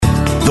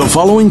The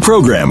following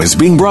program is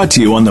being brought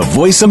to you on the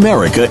Voice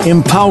America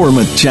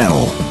Empowerment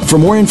Channel. For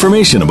more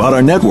information about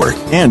our network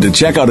and to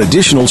check out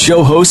additional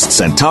show hosts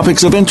and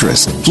topics of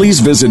interest, please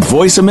visit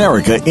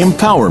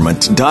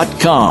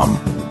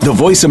voiceamericaempowerment.com. The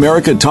Voice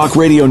America Talk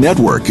Radio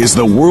Network is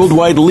the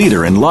worldwide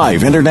leader in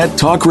live Internet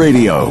talk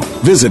radio.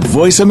 Visit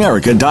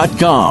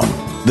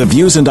voiceamerica.com. The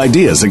views and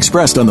ideas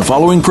expressed on the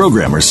following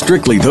program are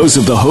strictly those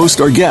of the host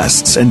or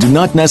guests and do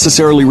not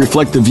necessarily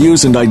reflect the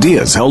views and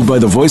ideas held by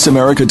the Voice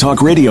America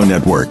Talk Radio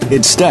Network,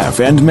 its staff,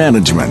 and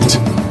management.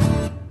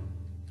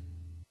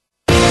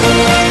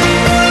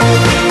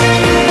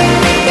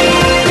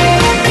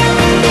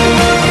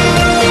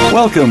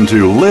 Welcome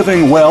to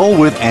Living Well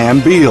with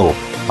Ann Beal.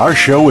 Our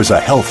show is a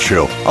health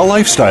show, a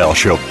lifestyle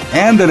show,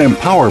 and an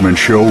empowerment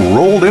show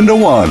rolled into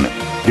one.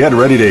 Get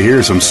ready to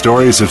hear some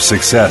stories of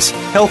success,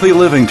 healthy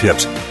living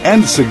tips,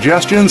 and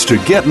suggestions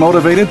to get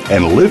motivated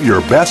and live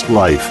your best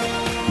life.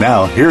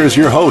 Now, here is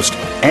your host,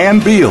 Ann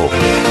Beal.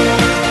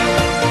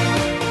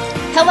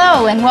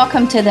 Hello, and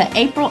welcome to the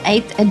April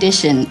 8th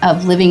edition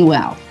of Living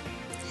Well.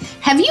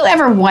 Have you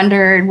ever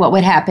wondered what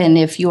would happen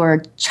if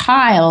your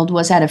child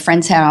was at a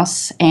friend's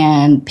house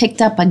and picked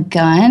up a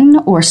gun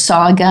or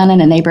saw a gun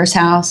in a neighbor's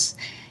house?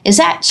 Is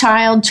that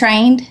child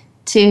trained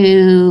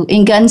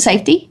in gun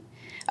safety?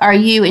 Are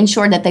you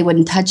ensured that they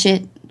wouldn't touch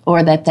it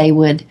or that they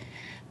would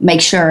make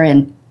sure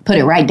and put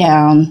it right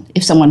down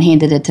if someone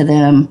handed it to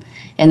them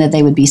and that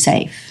they would be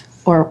safe?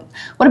 Or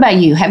what about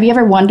you? Have you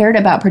ever wondered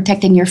about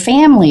protecting your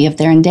family if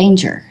they're in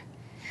danger?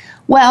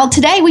 Well,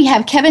 today we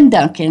have Kevin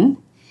Duncan.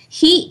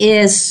 He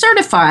is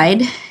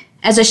certified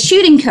as a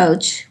shooting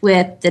coach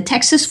with the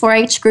Texas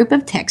 4-H Group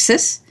of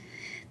Texas,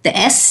 the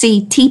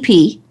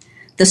SCTP,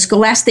 the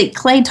Scholastic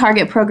Clay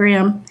Target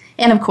Program,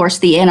 and, of course,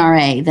 the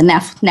NRA, the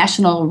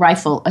National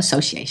Rifle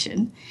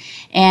Association.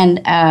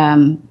 And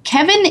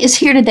Kevin is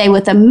here today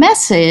with a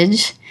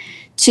message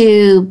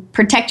to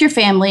protect your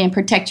family and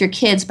protect your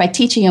kids by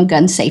teaching them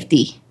gun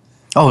safety.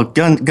 Oh,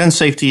 gun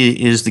safety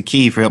is the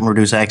key for helping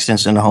reduce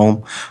accidents in the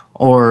home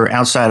or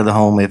outside of the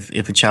home if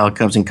a child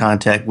comes in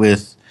contact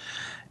with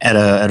at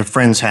a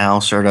friend's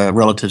house or at a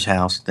relative's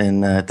house.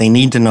 Then they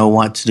need to know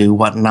what to do,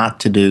 what not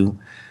to do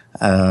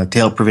to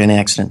help prevent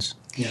accidents.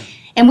 Yeah.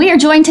 And we are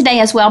joined today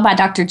as well by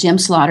Dr. Jim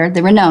Slaughter,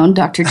 the renowned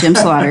Dr. Jim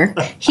Slaughter.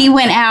 He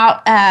went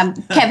out,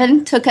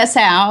 Kevin took us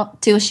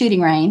out to a shooting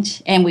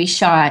range, and we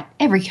shot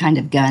every kind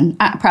of gun.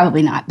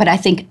 Probably not, but I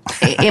think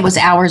it was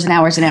hours and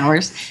hours and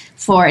hours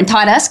and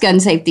taught us gun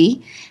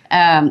safety.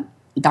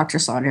 Dr.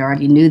 Slaughter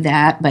already knew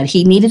that, but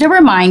he needed a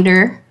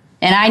reminder,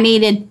 and I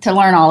needed to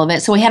learn all of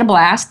it. So we had a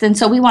blast, and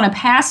so we want to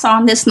pass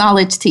on this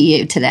knowledge to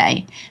you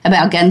today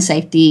about gun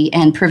safety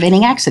and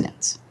preventing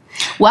accidents.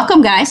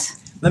 Welcome, guys.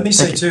 Let me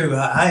say, too,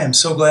 I am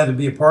so glad to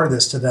be a part of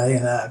this today,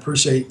 and I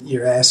appreciate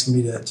your asking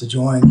me to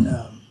join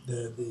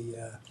the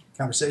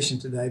conversation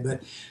today.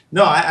 But,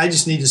 no, I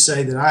just need to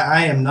say that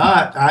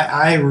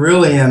I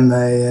really am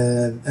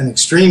an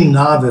extreme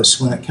novice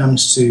when it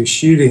comes to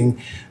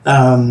shooting.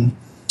 And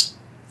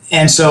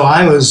so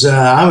I was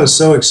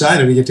so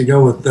excited to get to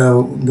go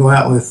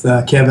out with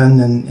Kevin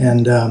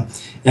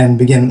and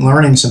begin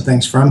learning some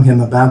things from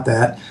him about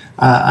that.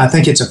 I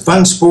think it's a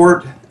fun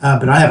sport,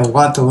 but I have a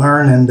lot to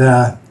learn,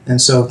 and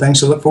so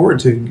things to look forward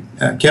to.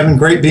 Kevin,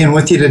 great being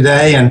with you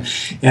today, and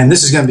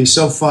this is going to be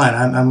so fun.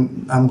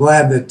 I'm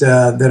glad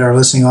that our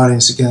listening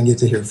audience is going to get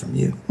to hear from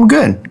you. Well,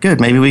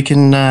 good. Maybe we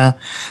can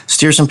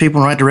steer some people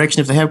in the right direction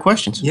if they have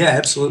questions. Yeah,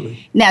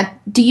 absolutely. Now,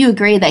 do you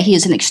agree that he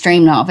is an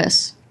extreme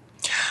novice?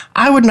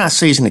 I would not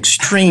say he's an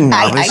extreme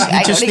novice. I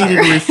he just needed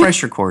a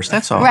refresher course.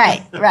 That's all.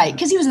 Right.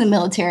 Because he was in the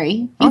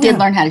military. He did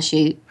learn how to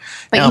shoot,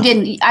 but no. you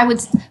didn't.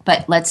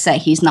 But let's say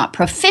he's not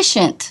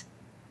proficient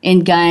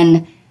in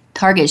gun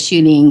target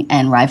shooting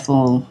and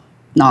rifle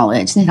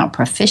knowledge. He's not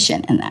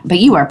proficient in that, but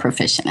you are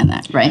proficient in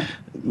that, right?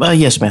 Well,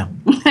 yes, ma'am.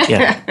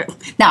 Yeah.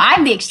 Now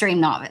I'm the extreme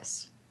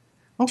novice.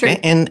 Okay,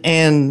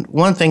 and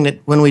one thing that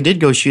when we did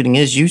go shooting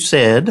is you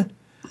said,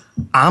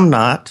 I'm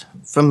not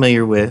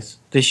familiar with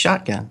this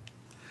shotgun.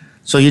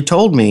 So you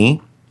told me,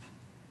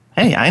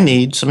 hey, I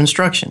need some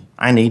instruction.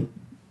 I need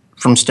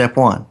from step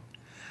one.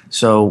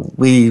 So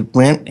we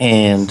went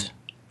and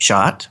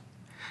shot.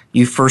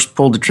 You first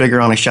pulled the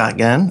trigger on a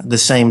shotgun the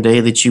same day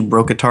that you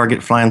broke a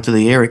target flying through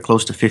the air at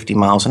close to 50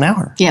 miles an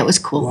hour. Yeah, it was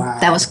cool. Wow.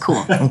 That was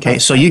cool. Okay,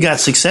 so you got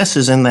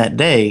successes in that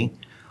day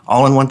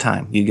all in one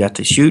time. You got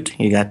to shoot,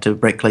 you got to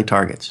break clay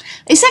targets.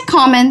 Is that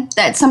common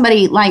that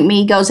somebody like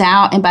me goes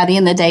out and by the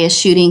end of the day is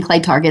shooting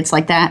clay targets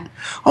like that?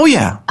 Oh,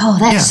 yeah. Oh,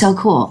 that's so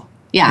cool.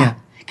 Yeah.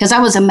 Because I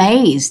was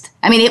amazed.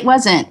 I mean, it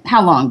wasn't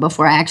how long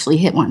before I actually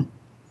hit one.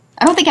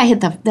 I don't think did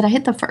I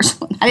hit the first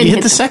one? I didn't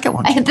hit the second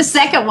one. I hit the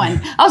second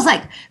one. I was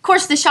like, of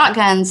course, the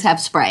shotguns have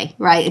spray,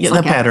 right? It's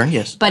like the pattern,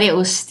 yes. But it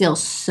was still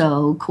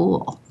so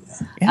cool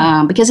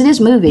because it is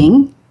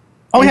moving.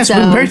 Oh, yes,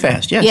 moving very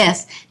fast, yes.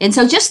 Yes. And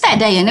so just that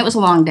day, and it was a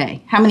long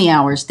day. How many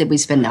hours did we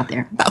spend out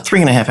there? About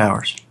 3.5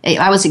 hours.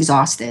 I was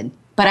exhausted,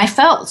 but I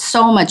felt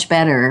so much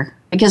better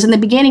because in the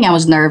beginning I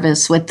was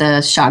nervous with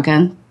the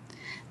shotgun.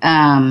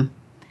 And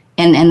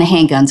and the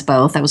handguns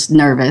both. I was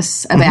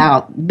nervous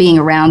about being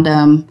around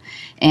them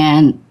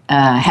and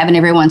having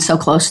everyone so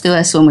close to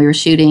us when we were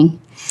shooting.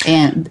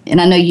 And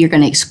I know you're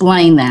going to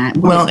explain that.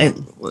 Well,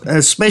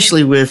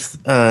 especially with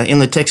in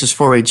the Texas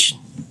 4-H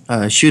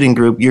shooting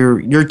group,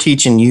 you're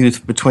teaching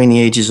youth between the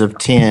ages of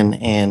 10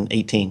 and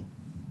 18.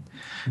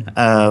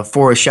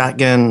 For a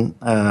shotgun,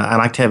 I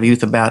like to have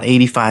youth about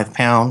 85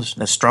 pounds.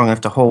 That's strong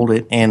enough to hold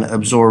it and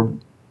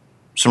absorb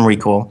some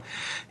recoil.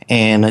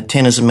 And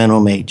 10 is the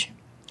minimum age.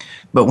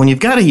 But when you've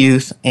got a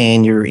youth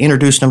and you're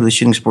introducing them to the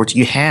shooting sports,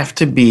 you have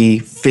to be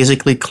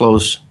physically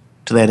close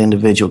to that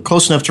individual,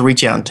 close enough to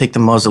reach out and take the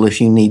muzzle if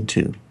you need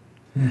to.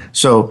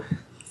 So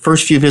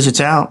first few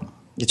visits out,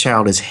 the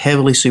child is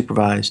heavily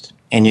supervised,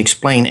 and you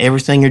explain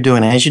everything you're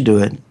doing as you do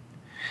it.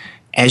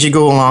 As you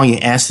go along, you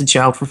ask the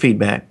child for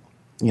feedback.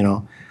 You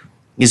know,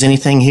 is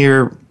anything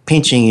here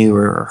pinching you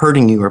or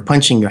hurting you or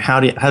punching you? How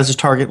does the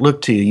target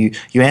look to you?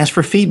 You ask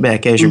for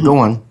feedback as you're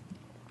going,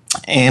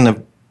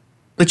 and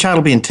the child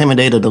will be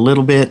intimidated a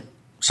little bit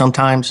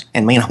sometimes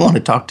and may not want to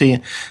talk to you,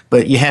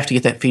 but you have to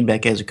get that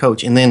feedback as a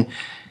coach. And then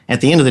at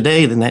the end of the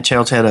day, then that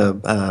child's had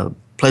a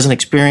pleasant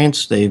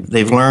experience.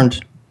 They've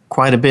learned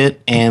quite a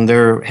bit, and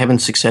they're having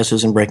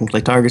successes in breaking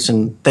clay targets.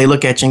 And they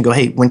look at you and go,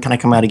 "Hey, when can I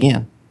come out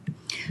again?"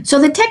 So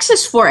the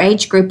Texas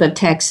 4-H group of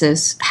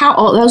Texas, how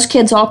old? Those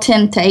kids all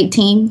 10 to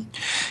 18?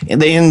 In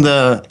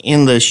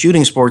the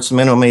shooting sports, the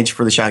minimum age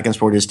for the shotgun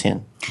sport is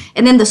 10.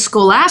 And then the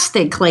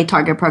Scholastic clay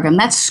target program,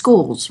 that's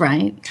schools,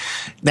 right?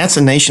 That's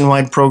a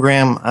nationwide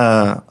program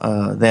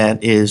that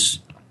is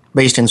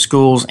based in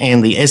schools,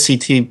 and the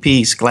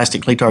SCTP,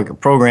 Scholastic Clay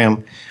Target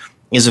Program,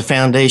 is a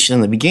foundation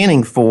in the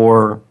beginning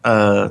for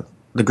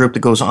the group that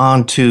goes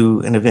on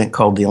to an event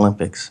called the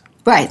Olympics.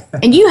 Right.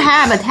 And you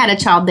have had a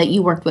child that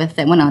you worked with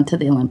that went on to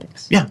the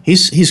Olympics. Yeah,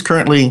 he's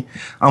currently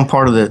on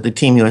part of the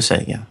Team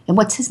USA, yeah. And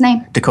what's his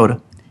name? Dakota.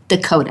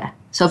 Dakota.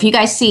 So if you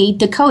guys see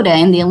Dakota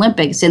in the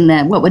Olympics, in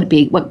the, what would it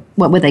be? What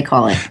would they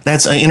call it?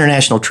 That's an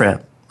international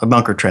trap, a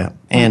bunker trap.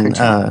 And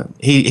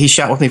he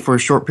shot with me for a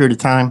short period of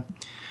time.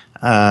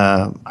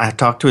 I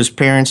talked to his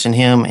parents and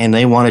him, and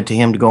they wanted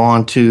him to go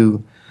on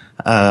to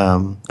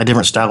a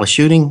different style of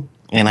shooting,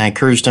 and I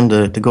encouraged him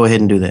to go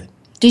ahead and do that.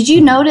 Did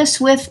you notice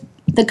with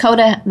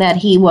Dakota that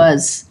he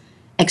was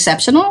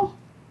exceptional?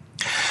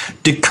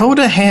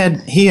 Dakota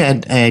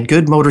had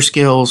good motor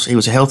skills. He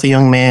was a healthy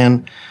young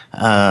man,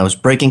 was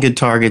breaking good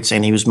targets,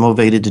 and he was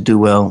motivated to do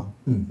well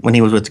when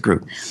he was with the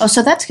group. Oh,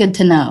 so that's good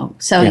to know.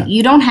 So Yeah.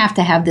 you don't have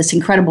to have this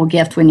incredible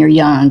gift when you're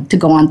young to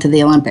go on to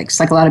the Olympics,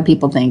 like a lot of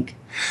people think.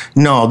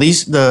 No,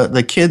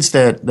 the kids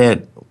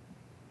that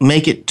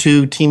make it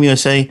to Team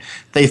USA,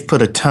 they've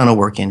put a ton of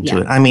work into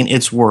Yeah. it. I mean,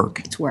 it's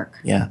work. It's work.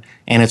 Yeah,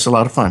 and it's a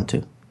lot of fun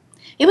too.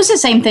 It was the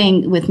same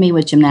thing with me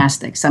with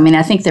gymnastics. I mean,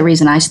 I think the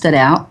reason I stood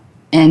out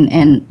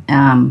and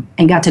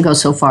got to go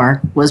so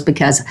far was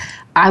because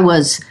I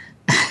was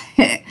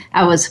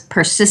I was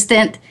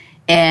persistent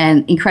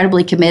and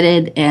incredibly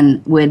committed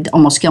and would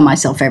almost kill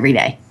myself every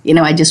day. You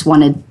know, I just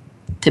wanted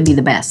to be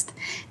the best.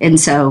 And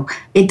so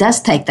it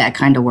does take that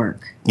kind of work.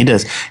 It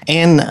does.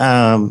 And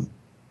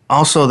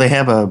also they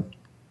have a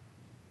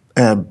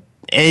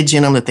edge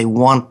in them that they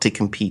want to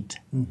compete.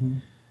 Mm-hmm.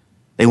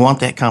 They want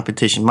that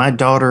competition. My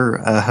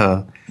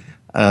daughter,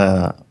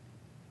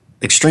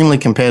 extremely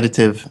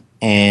competitive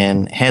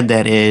and had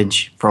that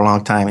edge for a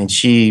long time, and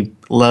she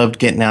loved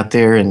getting out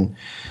there and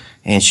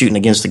shooting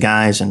against the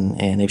guys.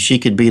 And if she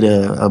could beat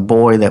a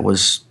boy that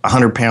was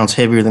 100 pounds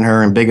heavier than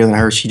her and bigger than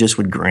her, she just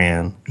would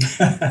grin.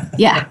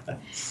 Yeah.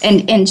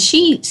 And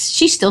she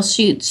still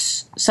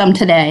shoots some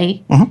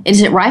today. Mm-hmm.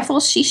 Is it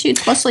rifles she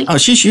shoots mostly? Oh,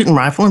 she's shooting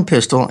rifle and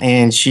pistol,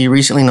 and she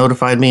recently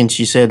notified me, and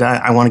she said,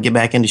 I want to get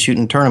back into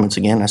shooting tournaments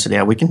again. I said,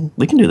 yeah, we can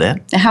do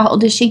that. How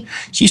old is she?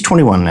 She's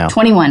 21 now.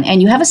 21.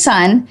 And you have a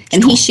son,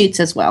 and he shoots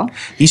as well.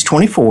 He's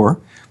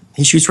 24.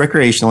 He shoots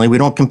recreationally. We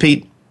don't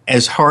compete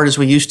as hard as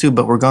we used to,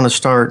 but we're going to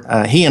start,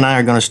 he and I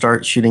are going to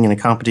start shooting in a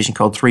competition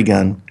called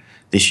 3-Gun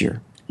this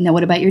year. Now,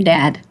 what about your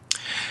dad?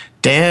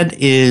 Dad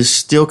is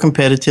still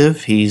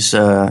competitive. He's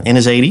in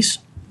his 80s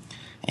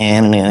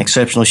and an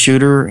exceptional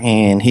shooter,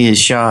 and he has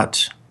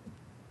shot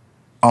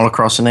all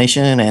across the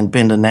nation and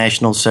been to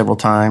nationals several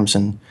times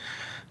and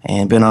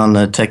been on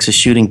the Texas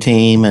shooting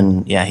team.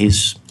 And, yeah,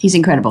 he's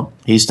incredible.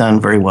 He's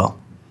done very well.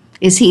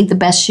 Is he the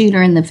best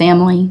shooter in the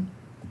family?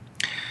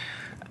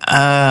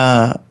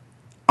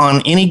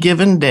 On any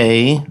given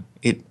day,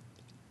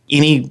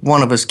 any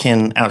one of us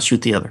can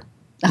outshoot the other.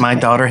 Okay. My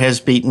daughter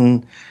has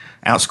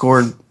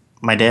outscored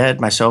my dad,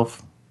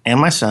 myself, and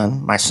my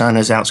son. My son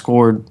has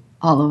outscored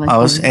all of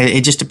us.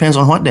 It just depends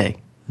on what day.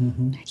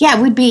 Mm-hmm. Yeah,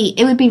 it would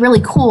be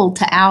really cool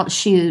to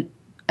outshoot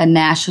a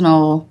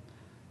national,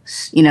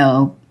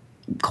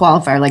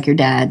 qualifier like your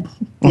dad.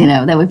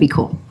 Mm-hmm. That would be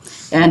cool.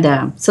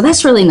 And so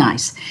that's really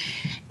nice.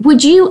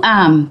 Would you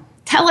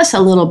tell us a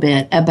little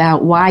bit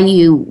about why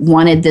you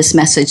wanted this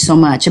message so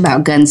much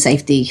about gun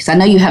safety? Because I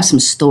know you have some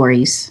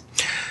stories.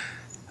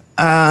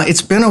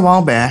 It's been a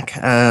while back.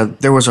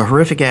 There was a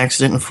horrific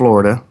accident in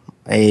Florida.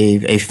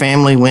 A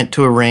family went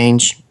to a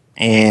range,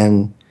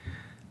 and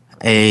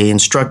a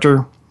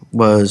instructor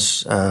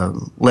was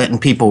letting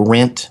people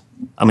rent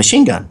a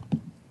machine gun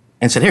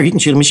and said, here, you can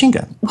shoot a machine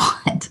gun.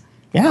 What?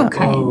 Yeah.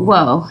 Okay.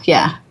 Whoa.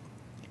 Yeah.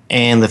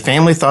 And the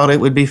family thought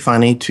it would be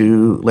funny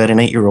to let an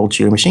 8-year-old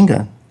shoot a machine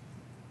gun.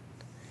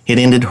 It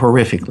ended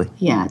horrifically.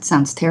 Yeah, it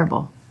sounds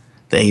terrible.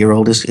 The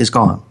 8-year-old is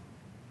gone.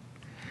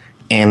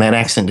 And that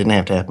accident didn't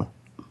have to happen.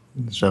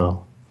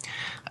 So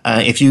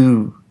if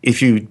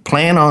you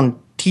plan on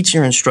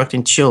teaching or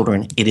instructing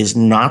children, it is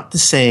not the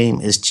same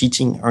as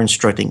teaching or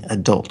instructing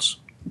adults.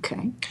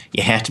 Okay.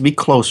 You have to be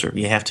closer.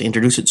 You have to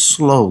introduce it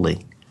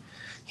slowly.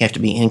 You have to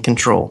be in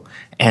control.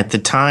 At the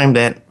time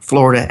that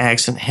Florida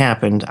accident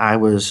happened, I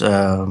was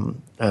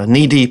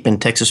knee-deep in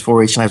Texas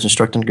 4-H, and I was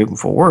instructing a group in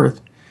Fort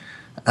Worth.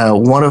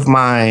 One of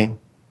my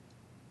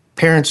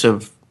parents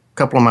of a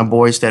couple of my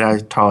boys that I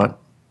taught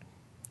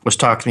was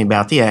talking to me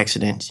about the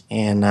accident,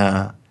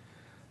 and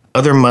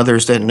other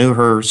mothers that knew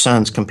her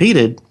sons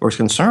competed were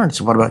concerned.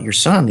 So what about your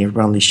son? You're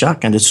running these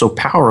shotguns. It's so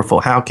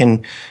powerful. How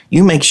can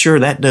you make sure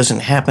that doesn't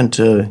happen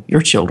to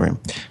your children?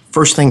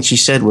 First thing she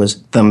said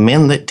was, the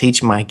men that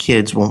teach my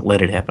kids won't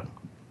let it happen.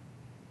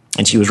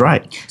 And she was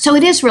right. So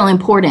it is real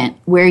important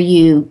where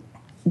you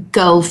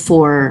go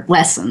for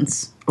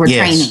lessons or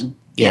training.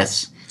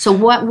 Yes. So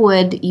what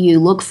would you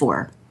look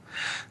for?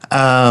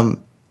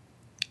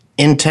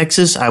 In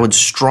Texas, I would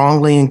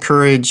strongly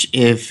encourage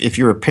if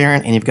you're a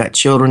parent and you've got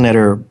children that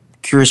are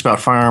curious about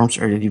firearms,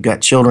 or you've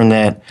got children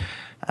that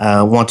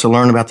want to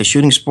learn about the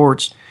shooting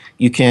sports,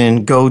 you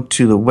can go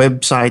to the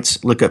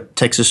websites, look up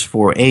Texas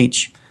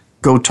 4-H,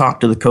 go talk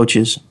to the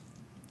coaches,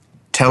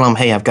 tell them,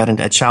 hey, I've got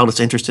a child that's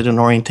interested in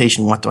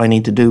orientation. What do I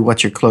need to do?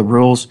 What's your club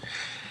rules?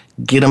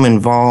 Get them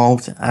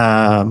involved.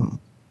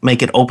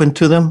 Make it open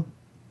to them.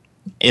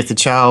 If the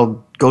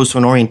child goes to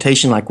an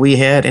orientation like we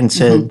had and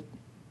said,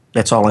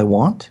 that's all I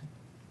want,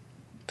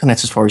 then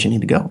that's as far as you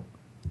need to go.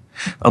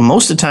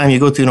 Most of the time you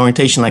go through an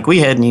orientation like we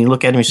had and you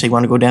look at them and you say,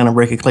 want to go down and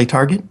break a clay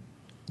target?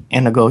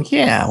 And they'll go,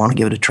 yeah, I want to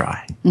give it a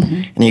try.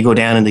 And you go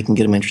down and they can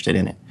get them interested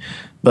in it.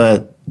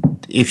 But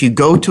if you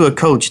go to a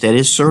coach that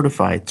is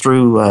certified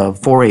through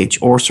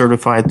 4-H or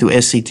certified through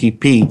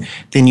SCTP,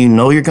 then you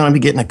know you're going to be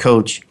getting a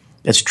coach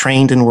that's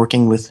trained in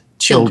working with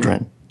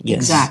children. Yes,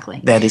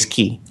 exactly. That is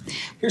key.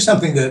 Here's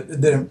something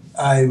that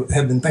I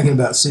have been thinking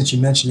about since you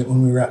mentioned it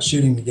when we were out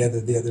shooting together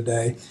the other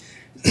day.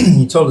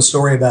 You told a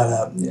story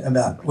about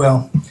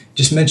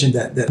just mentioned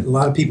that a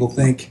lot of people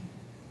think,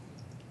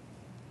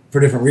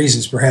 for different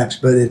reasons perhaps,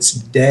 but it's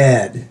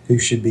dad who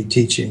should be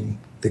teaching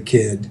the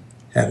kid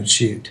how to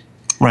shoot.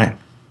 Right.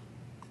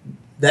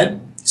 That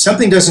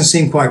something doesn't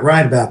seem quite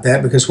right about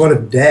that, because what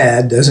if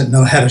dad doesn't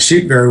know how to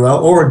shoot very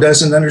well or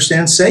doesn't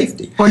understand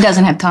safety? Or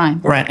doesn't have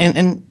time. Right.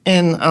 And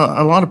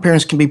a lot of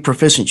parents can be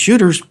proficient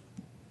shooters,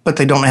 but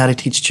they don't know how to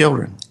teach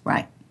children.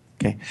 Right.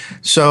 Okay.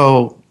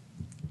 So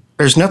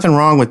there's nothing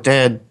wrong with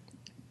dad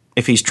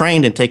if he's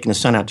trained and taking his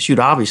son out to shoot.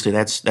 Obviously,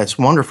 that's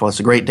wonderful. It's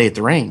a great day at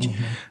the range.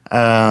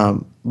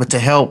 But to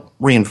help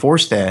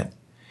reinforce that,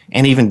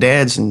 and even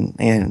dads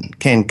and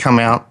can come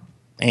out,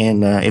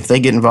 and if they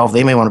get involved,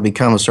 they may want to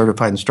become a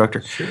certified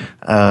instructor. Sure.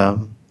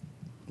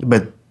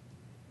 But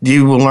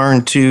you will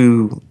learn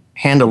to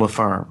handle a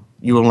firearm.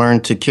 You will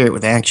learn to carry it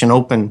with action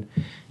open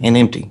and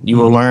empty. You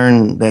will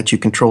learn that you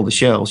control the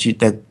shells.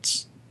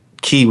 That's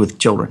key with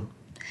children.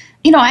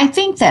 You know, I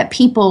think that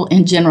people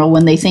in general,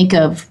 when they think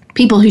of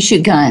people who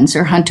shoot guns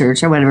or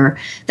hunters or whatever,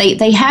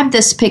 they have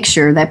this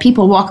picture that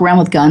people walk around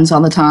with guns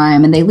all the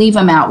time and they leave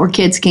them out where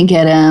kids can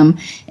get them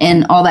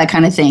and all that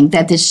kind of thing,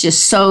 that it's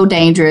just so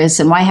dangerous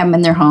and why have them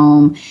in their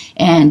home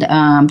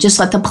and just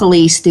let the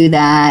police do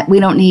that.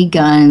 We don't need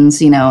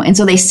guns, you know. And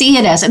so they see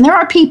it as, and there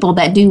are people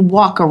that do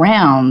walk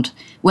around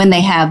when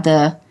they have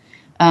the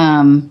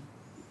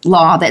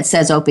law that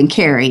says open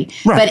carry.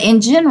 Right. But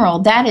in general,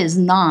 that is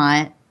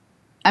not,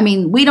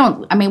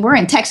 we're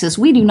in Texas.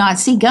 We do not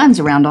see guns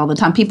around all the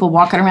time. People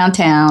walking around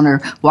town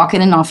or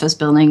walking in office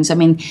buildings. I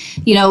mean,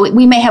 you know,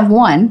 we may have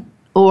one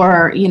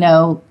or, you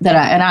know,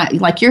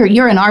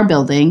 you're in our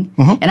building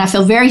and I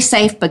feel very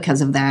safe because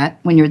of that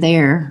when you're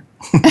there.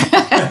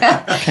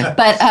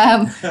 But,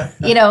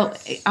 you know,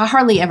 I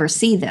hardly ever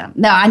see them.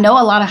 Now, I know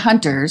a lot of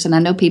hunters and I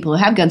know people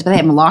who have guns, but they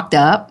have them locked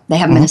up. They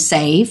have them in a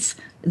safe.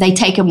 They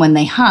take them when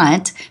they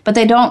hunt, but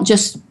they don't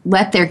just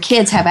let their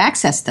kids have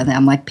access to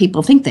them like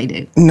people think they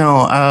do.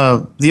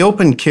 No, the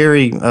open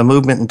carry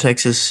movement in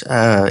Texas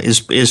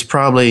is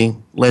probably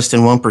less than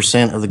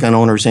 1% of the gun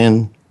owners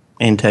in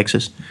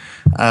Texas.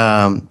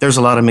 There's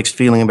a lot of mixed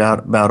feeling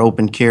about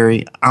open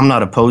carry. I'm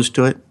not opposed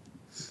to it.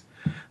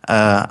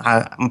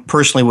 I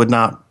personally would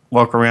not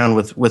walk around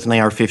with an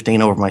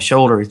AR-15 over my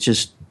shoulder. It's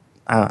just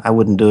I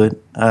wouldn't do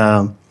it.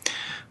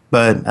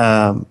 But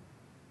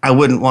I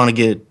wouldn't want to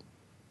get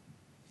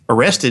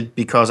arrested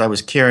because I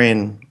was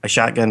carrying a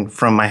shotgun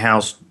from my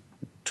house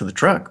to the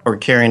truck or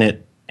carrying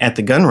it at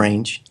the gun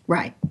range.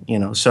 Right. You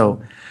know,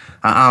 so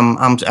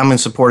I'm in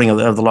supporting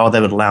of the law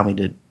that would allow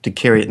me to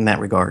carry it in that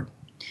regard.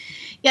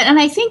 Yeah,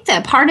 and I think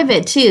that part of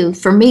it too,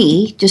 for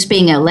me, just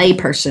being a lay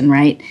person,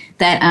 right,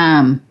 that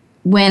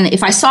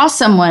if I saw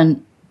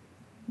someone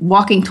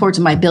walking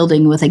towards my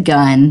building with a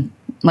gun,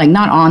 like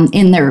not on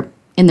in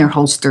their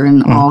holster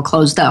and all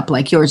closed up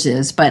like yours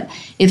is, but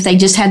if they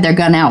just had their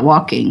gun out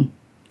walking,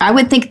 I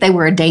would think they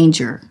were a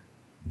danger.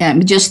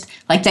 Just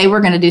like they were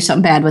going to do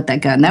something bad with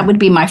that gun. That would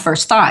be my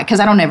first thought, because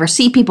I don't ever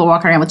see people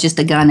walk around with just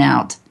a gun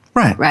out.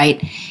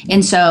 Right.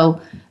 And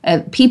so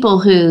people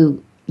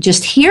who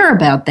just hear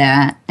about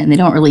that and they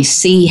don't really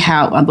see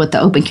what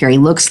the open carry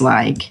looks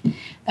like,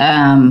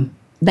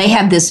 they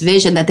have this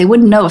vision that they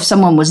wouldn't know if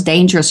someone was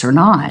dangerous or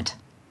not.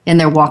 And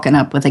they're walking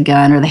up with a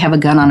gun, or they have a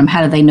gun on them.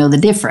 How do they know the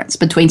difference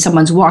between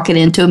someone's walking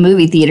into a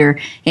movie theater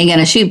and going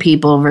to shoot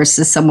people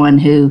versus someone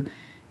who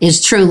is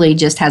truly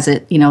just has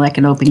it, like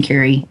an open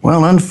carry?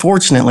 Well,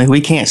 unfortunately, we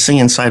can't see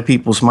inside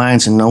people's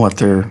minds and know what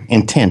their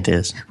intent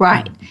is.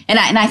 Right. And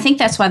I think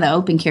that's why the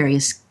open carry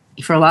is,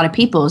 for a lot of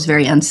people, is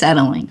very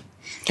unsettling.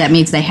 That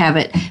means they have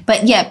it.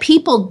 But yet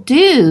people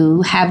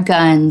do have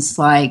guns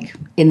like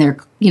in their,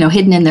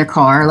 hidden in their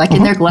car, like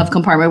in their glove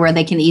compartment where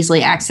they can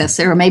easily access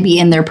it, or maybe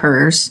in their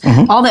purse.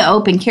 All the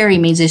open carry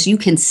means is you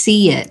can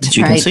see it. That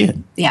you can see it.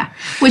 Yeah.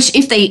 Which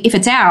if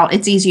it's out,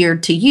 it's easier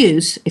to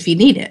use if you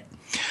need it.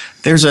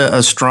 There's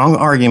a strong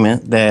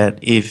argument that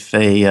if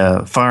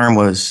a firearm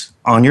was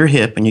on your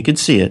hip and you could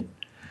see it,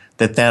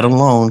 that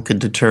alone could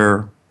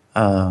deter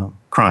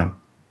crime.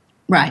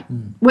 Right.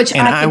 Which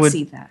I could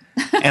see that.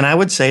 And I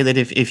would say that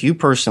if you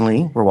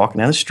personally were walking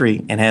down the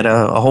street and had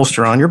a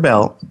holster on your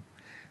belt,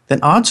 then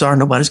odds are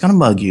nobody's going to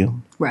mug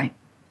you. Right.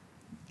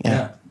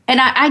 Yeah. And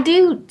I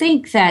do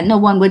think that no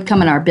one would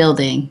come in our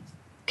building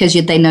because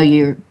they know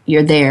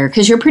you're there,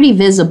 because you're pretty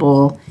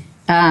visible.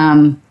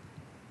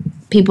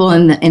 People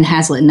in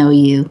Hazlitt know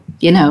you,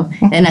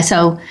 and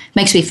so it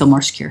makes me feel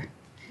more secure.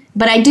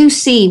 But I do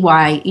see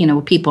why,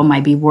 people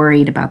might be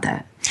worried about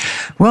that.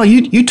 Well,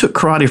 you took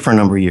karate for a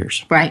number of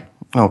years. Right.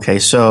 Okay,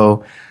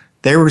 so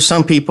there were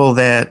some people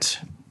that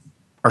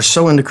are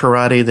so into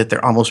karate that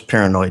they're almost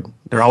paranoid.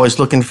 They're always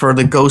looking for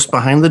the ghost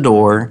behind the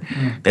door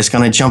that's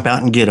going to jump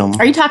out and get them.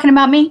 Are you talking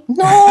about me?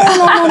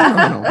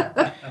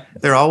 No.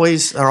 They're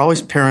always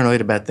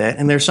paranoid about that.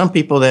 And there's some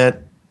people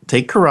that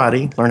take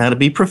karate, learn how to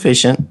be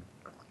proficient,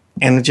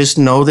 and just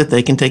know that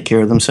they can take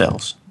care of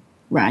themselves.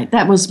 Right.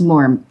 That was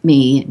more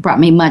me. It brought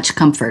me much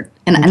comfort.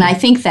 And I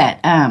think that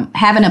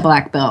having a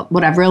black belt,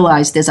 what I've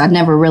realized is I'd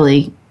never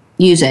really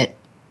use it.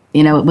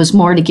 It was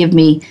more to give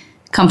me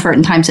comfort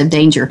in times of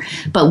danger.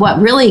 But what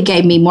really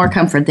gave me more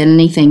comfort than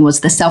anything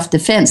was the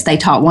self-defense they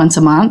taught once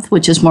a month,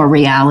 which is more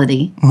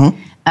reality.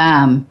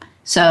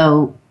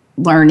 So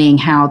learning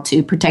how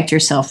to protect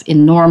yourself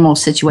in normal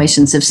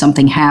situations if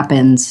something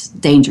happens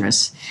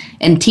dangerous,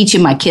 and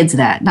teaching my kids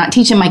that. Not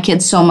teaching my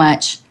kids so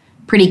much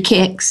pretty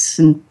kicks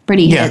and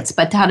pretty hits,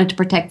 but how to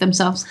protect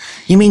themselves.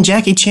 You mean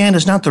Jackie Chan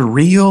is not the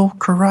real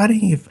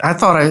karate? I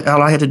thought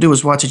all I had to do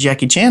was watch a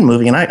Jackie Chan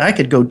movie and I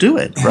could go do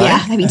it, right? Yeah,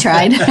 have you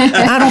tried?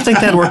 I don't think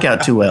that'd work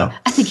out too well.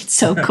 I think it's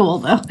so cool,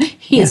 though.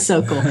 He is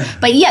so cool.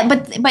 But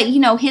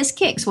his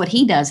kicks, what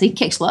he does, he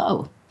kicks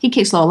low. He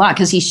kicks low a lot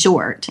because he's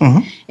short.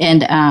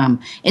 And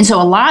so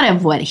a lot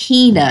of what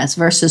he does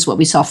versus what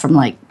we saw from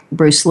like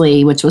Bruce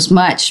Lee, which was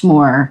much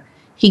more,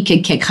 he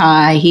could kick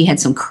high. He had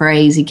some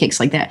crazy kicks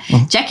like that.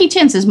 Jackie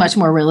Chan's is much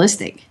more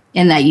realistic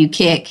in that you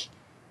kick,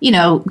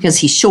 because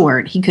he's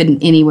short. He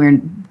couldn't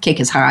anywhere kick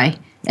as high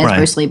as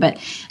Bruce Lee. But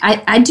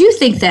I do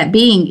think that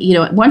being,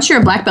 once you're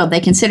a black belt, they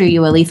consider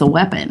you a lethal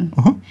weapon.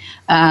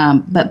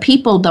 But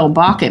people don't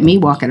balk at me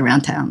walking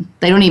around town.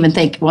 They don't even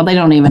think, they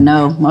don't even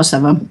know, most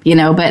of them,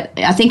 But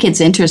I think it's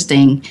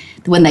interesting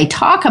when they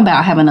talk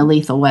about having a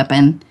lethal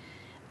weapon,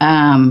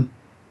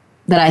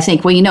 that I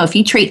think, if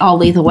you treat all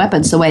lethal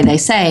weapons the way they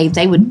say,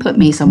 they would put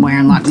me somewhere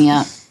and lock me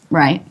up,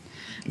 right?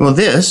 Well,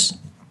 this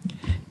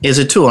is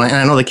a tool, and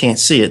I know they can't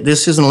see it.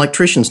 This is an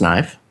electrician's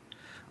knife.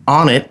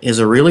 On it is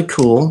a really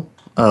cool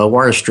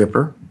wire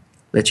stripper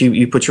that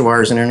you put your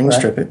wires in there and you can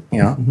strip it,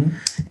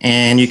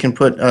 and you can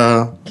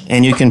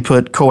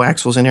put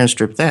coaxials in there and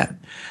strip that.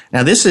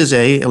 Now, this is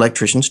a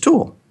electrician's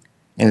tool,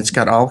 and it's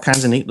got all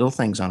kinds of neat little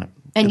things on it.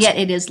 And yet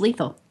it is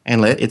lethal.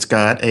 And it's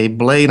got a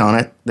blade on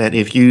it that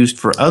if used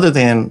for other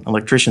than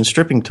electrician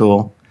stripping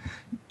tool,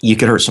 you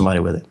could hurt somebody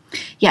with it.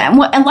 Yeah, and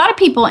a lot of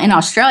people in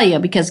Australia,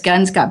 because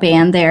guns got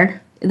banned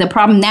there, the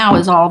problem now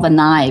is all the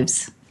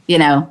knives.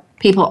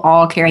 People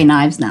all carry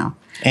knives now.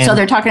 And so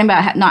they're talking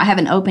about not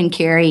having open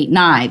carry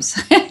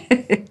knives.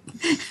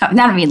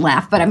 Not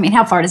laugh, but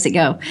how far does it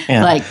go?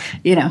 Yeah.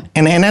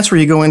 And that's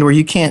where you go into where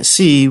you can't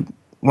see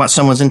what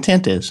someone's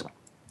intent is.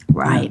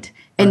 Right.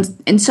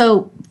 And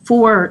so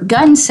for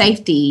gun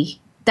safety,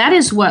 that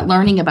is what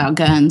learning about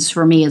guns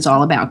for me is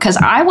all about. Because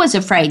I was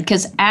afraid,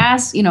 because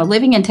as,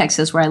 living in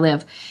Texas where I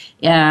live,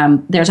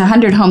 there's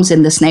 100 homes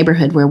in this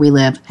neighborhood where we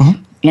live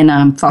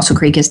in Fossil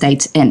Creek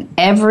Estates. And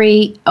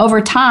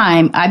over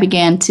time, I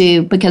began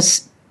to,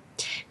 because,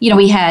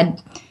 we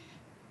had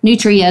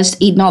nutrias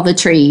eating all the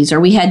trees, or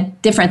we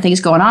had different things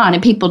going on,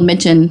 and people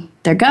mentioned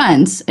their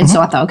guns. And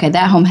so I thought, okay,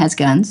 that home has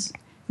guns.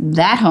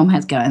 That home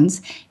has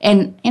guns.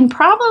 And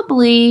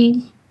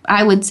probably,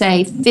 I would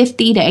say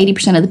 50 to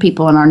 80% of the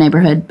people in our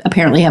neighborhood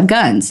apparently have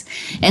guns.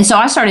 And so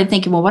I started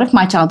thinking, what if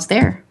my child's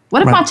there?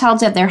 What if my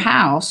child's at their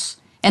house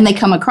and they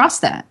come across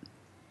that.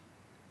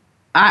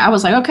 I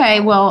was like, okay,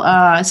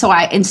 well, so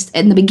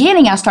in the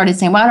beginning, I started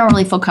saying, well, I don't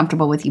really feel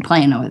comfortable with you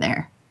playing over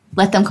there.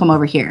 Let them come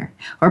over here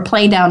or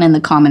play down in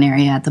the common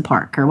area at the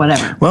park or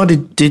whatever. Well,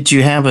 did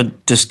you have a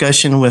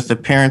discussion with the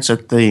parents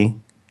at the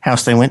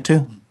house they went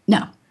to?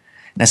 No.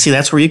 Now, see,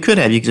 that's where you could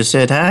have. You could have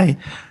said, hi,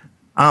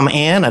 I'm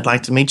Ann. I'd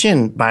like to meet you.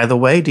 And by the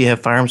way, do you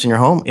have firearms in your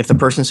home? If the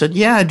person said,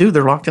 yeah, I do.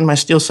 They're locked in my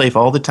steel safe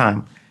all the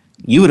time.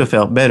 You would have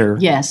felt better.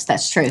 Yes,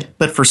 that's true.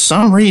 But for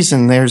some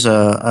reason, there's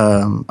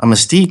a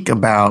mystique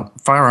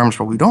about firearms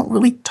where we don't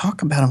really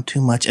talk about them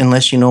too much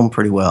unless you know them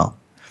pretty well.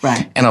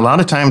 Right. And a lot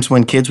of times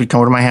when kids would come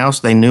over to my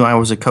house, they knew I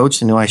was a coach,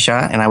 they knew I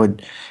shot, and I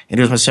would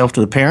introduce myself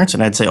to the parents,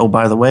 and I'd say, oh,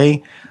 by the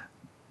way,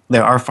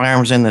 there are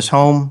firearms in this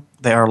home.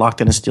 They are locked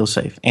in a steel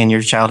safe, and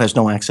your child has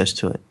no access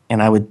to it.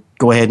 And I would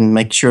go ahead and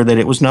make sure that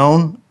it was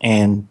known,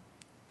 and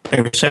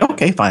they would say,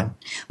 okay, fine.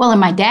 Well, and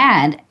my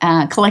dad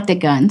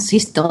collected guns. He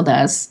still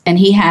does, and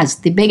he has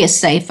the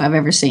biggest safe I've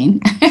ever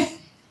seen.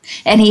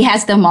 And he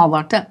has them all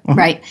locked up,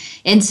 right?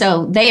 And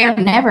so they are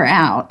never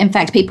out. In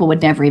fact, people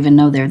would never even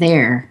know they're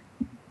there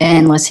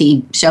unless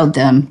he showed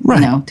them,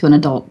 right, to an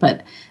adult.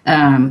 But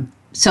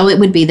so it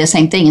would be the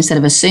same thing instead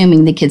of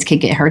assuming the kids could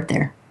get hurt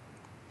there,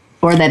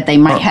 or that they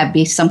might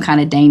be some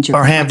kind of danger,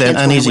 or have that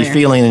uneasy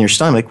feeling in your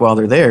stomach while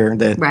they're there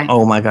that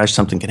oh my gosh,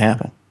 something could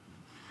happen.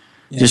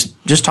 Yeah.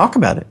 Just talk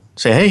about it.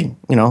 Say, hey,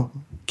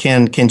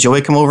 can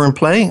Joey come over and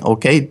play?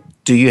 Okay.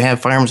 Do you have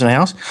firearms in the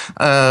house?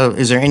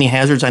 Is there any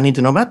hazards I need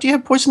to know about? Do you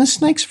have poisonous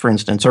snakes, for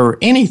instance, or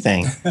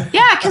anything?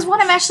 Yeah, because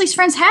one of Ashley's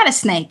friends had a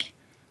snake.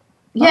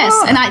 Yes,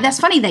 and that's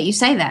funny that you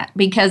say that,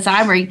 because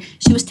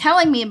she was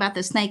telling me about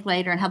the snake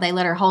later and how they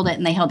let her hold it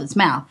and they held its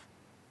mouth.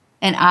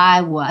 And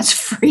I was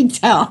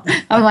freaked out.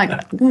 I'm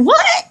like,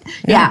 what?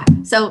 Yeah.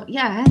 So, I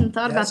hadn't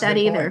thought about that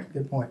either.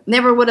 Good point.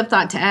 Never would have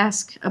thought to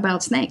ask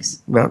about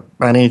snakes. About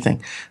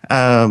anything.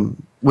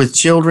 With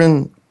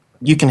children,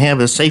 you can have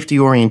a safety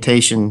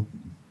orientation.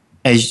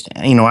 As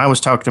I was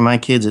talking to my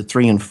kids at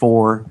 3 and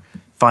 4,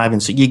 5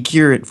 and 6. You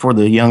gear it for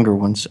the younger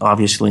ones,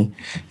 obviously.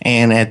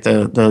 And at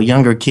the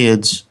younger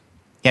kids,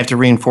 you have to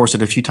reinforce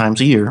it a few times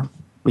a year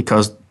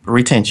because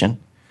retention.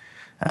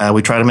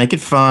 We try to make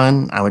it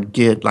fun. I would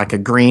get like a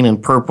green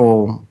and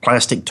purple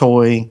plastic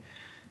toy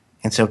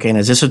and say, okay, now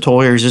is this a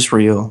toy or is this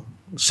real?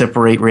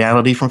 Separate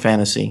reality from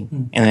fantasy.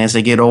 And as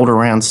they get older,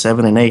 around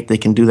 7 and 8, they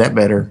can do that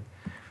better.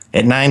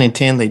 At 9 and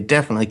 10, they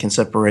definitely can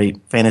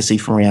separate fantasy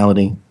from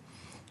reality.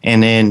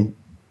 And then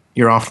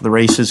you're off to the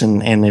races,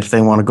 and if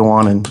they want to go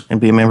on and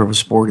be a member of a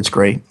sport, it's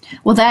great.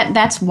 Well,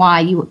 that's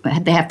why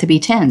they have to be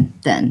 10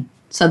 then,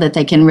 so that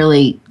they can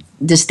really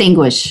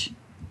distinguish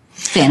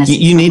fantasy.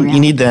 You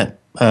need that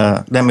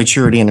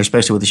maturity, and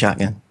especially with the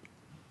shotgun.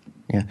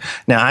 Yeah.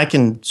 Now I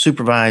can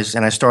supervise,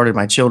 and I started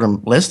my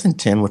children less than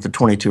 10 with the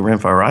 .22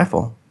 rimfire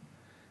rifle.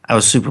 I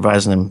was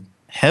supervising them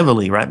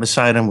heavily, right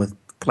beside them with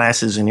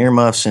glasses and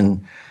earmuffs,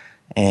 and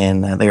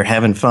they were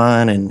having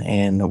fun,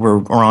 and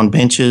we're on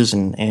benches,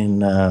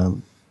 and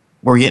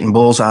we're getting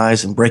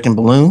bullseyes and breaking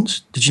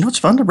balloons. Did you know it's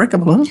fun to break a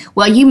balloon?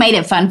 Well, you made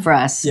it fun for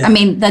us. Yeah. I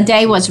mean, the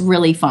day was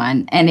really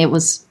fun, and it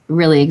was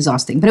really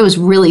exhausting, but it was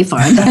really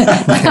fun.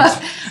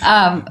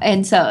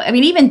 And so, I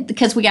mean, even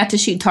because we got to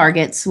shoot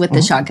targets with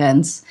the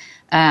shotguns,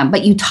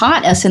 but you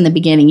taught us in the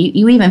beginning.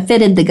 You even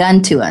fitted the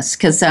gun to us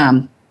because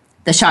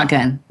the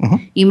shotgun.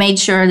 You made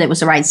sure that it was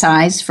the right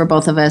size for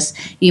both of us.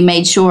 You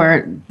made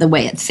sure the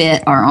way it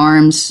fit our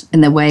arms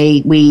and the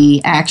way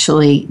we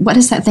actually, what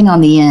is that thing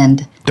on the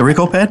end? The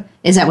recoil pad?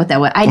 Is that what that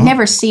was? I'd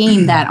never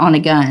seen that on a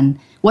gun.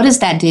 What does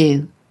that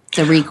do,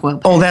 the recoil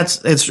pad? Oh,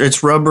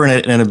 it's rubber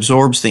and it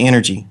absorbs the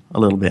energy a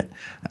little bit.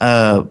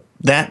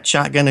 That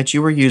shotgun that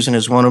you were using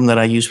is one of them that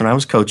I used when I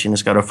was coaching.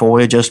 It's got a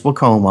 4-way adjustable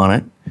comb on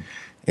it.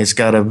 It's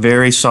got a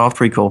very soft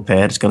recoil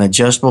pad. It's got an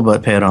adjustable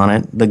butt pad on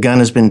it. The gun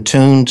has been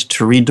tuned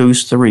to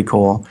reduce the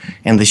recoil,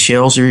 and the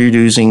shells that you're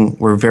using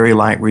were very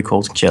light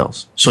recoil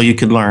shells, so you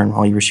could learn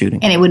while you were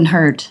shooting. And it wouldn't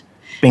hurt.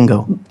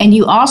 Bingo. And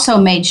you also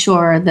made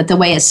sure that the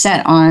way it's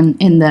set on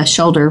in the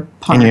shoulder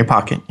part. In your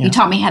pocket. Yeah. You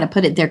taught me how to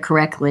put it there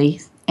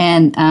correctly.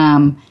 And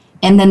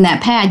then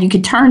that pad, you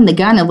could turn the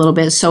gun a little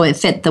bit so it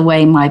fit the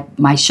way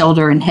my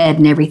shoulder and head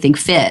and everything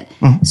fit,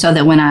 so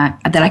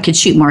that I could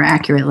shoot more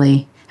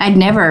accurately. I'd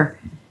never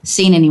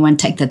seen anyone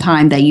take the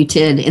time that you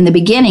did in the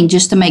beginning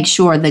just to make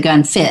sure the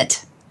gun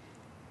fit.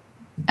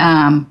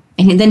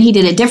 And then he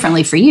did it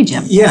differently for you,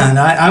 Jim. Yeah, and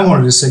I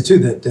wanted to say too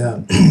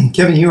that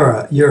Kevin,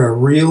 you're a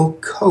real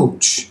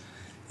coach,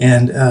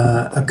 and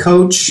a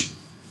coach.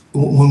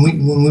 When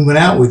we went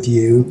out with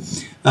you,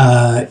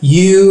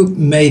 you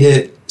made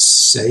it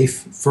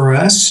safe for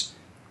us.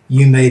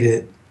 You made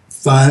it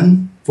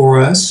fun for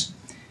us.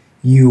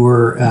 You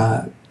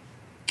were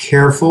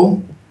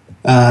careful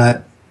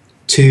to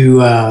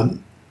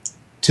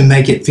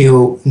make it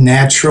feel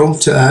natural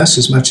to us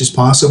as much as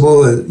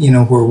possible,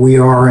 where we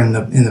are in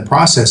the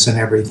process and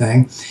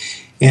everything.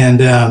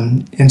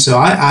 And so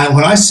I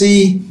when I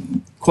see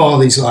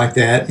qualities like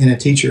that in a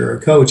teacher or a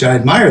coach, I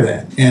admire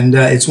that. And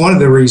it's one of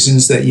the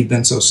reasons that you've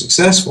been so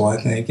successful, I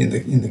think,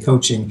 in the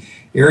coaching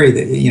area,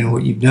 that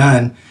what you've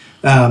done.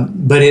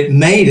 But it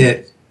made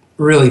it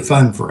really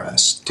fun for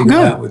us to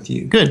go out with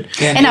you. Good.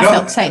 And I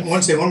felt safe. I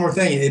want to say one more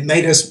thing. It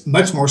made us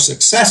much more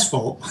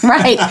successful.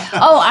 Right.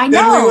 Oh, I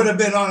know. Than we would have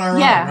been on our own,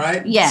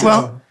 right? Yeah.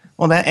 So,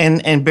 Well, that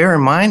and bear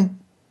in mind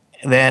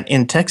that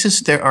in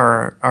Texas there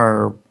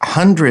are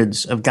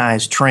hundreds of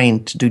guys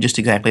trained to do just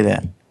exactly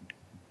that.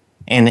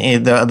 And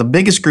the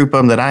biggest group of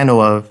them that I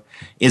know of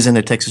is in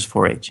the Texas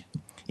 4-H.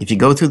 If you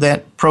go through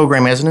that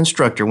program as an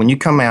instructor, when you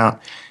come out,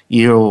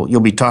 you'll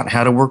be taught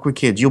how to work with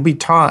kids. You'll be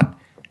taught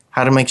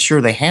how to make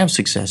sure they have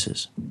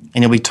successes,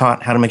 and you'll be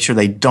taught how to make sure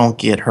they don't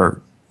get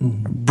hurt,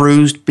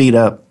 bruised, beat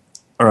up,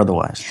 or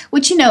otherwise.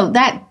 Which,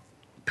 that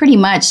pretty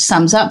much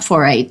sums up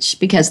 4-H,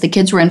 because the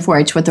kids were in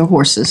 4-H with their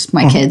horses,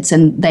 my kids,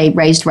 and they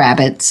raised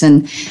rabbits,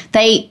 and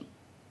they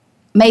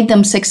made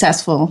them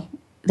successful.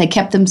 They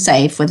kept them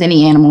safe with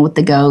any animal, with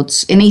the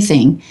goats,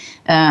 anything.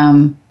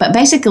 But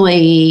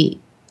basically,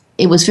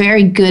 it was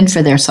very good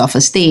for their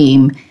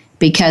self-esteem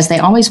because they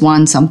always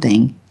won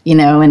something,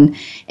 and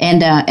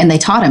they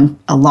taught them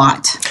a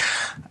lot.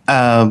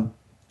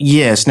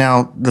 Yes.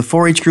 Now, the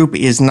 4-H group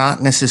is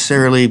not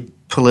necessarily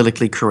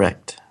politically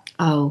correct.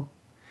 Oh.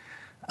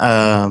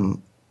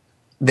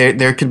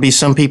 There could be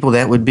some people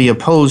that would be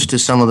opposed to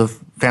some of the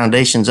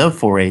foundations of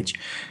 4-H.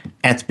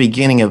 At the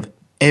beginning of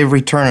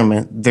every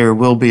tournament, there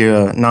will be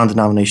a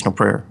non-denominational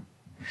prayer.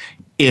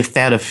 If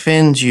that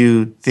offends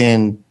you,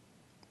 then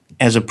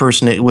as a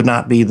person, it would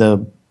not be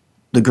the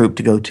group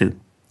to go to.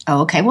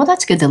 Oh, okay. Well,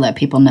 that's good to let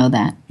people know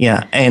that.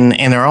 Yeah, and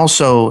there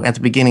also, at the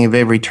beginning of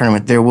every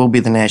tournament, there will be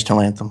the national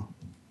anthem.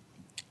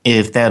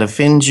 If that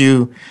offends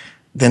you,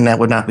 then that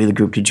would not be the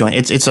group to join.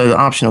 It's an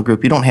optional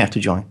group. You don't have to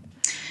join.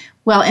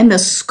 Well, in the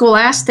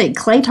Scholastic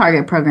Clay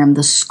Target program,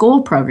 the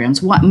school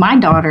programs, my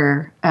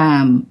daughter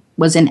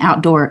was in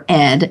outdoor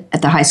ed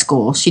at the high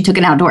school. She took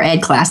an outdoor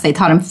ed class. They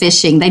taught them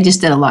fishing. They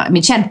just did a lot. I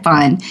mean, she had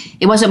fun.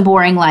 It wasn't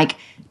boring like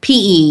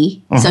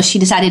PE, so she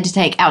decided to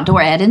take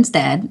outdoor ed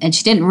instead, and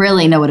she didn't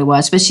really know what it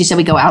was, but she said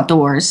we go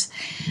outdoors.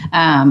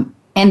 And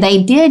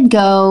they did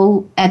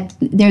go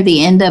near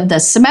the end of the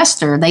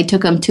semester. They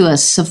took them to a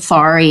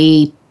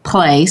safari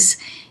place,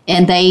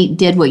 and they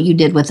did what you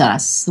did with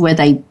us, but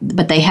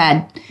they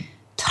had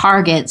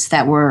targets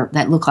that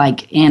looked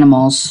like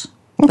animals,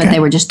 but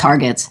they were just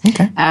targets,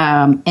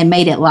 and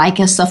made it like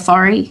a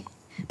safari.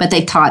 But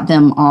they taught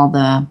them all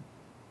the.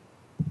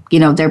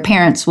 Their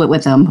parents went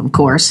with them, of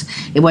course.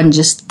 It wasn't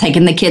just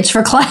taking the kids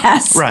for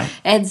class. Right.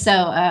 And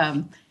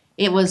so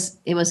it was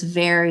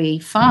very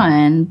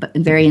fun, but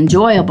very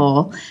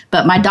enjoyable.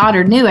 But my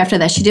daughter knew after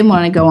that she didn't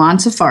want to go on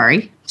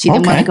safari. She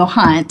didn't want to go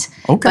hunt.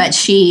 Okay. But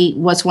she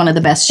was one of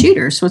the best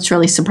shooters, which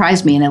really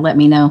surprised me, and it let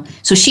me know.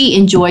 So she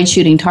enjoyed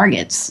shooting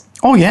targets.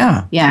 Oh,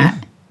 yeah. Yeah.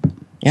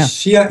 Yeah.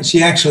 She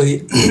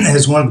actually,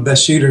 as one of the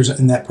best shooters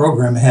in that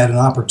program, had an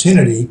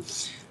opportunity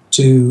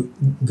to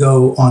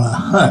go on a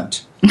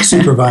hunt.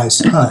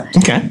 Supervised hunt.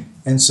 Okay.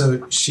 And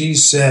so she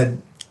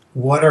said,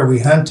 "What are we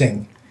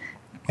hunting?"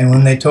 And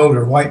when they told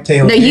her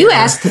white-tailed deer, you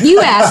asked why.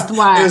 You asked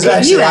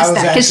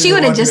that because she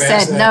would have just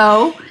said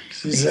no.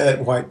 She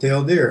said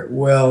white-tailed deer.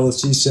 Well,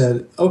 she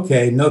said,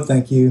 "Okay, no,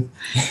 thank you."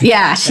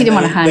 Yeah, she didn't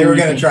want to hunt. They were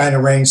going to try and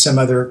arrange some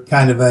other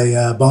kind of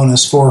a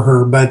bonus for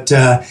her, but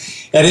at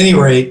any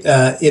rate,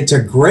 it's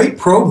a great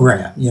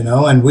program,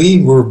 and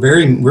we're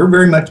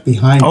very much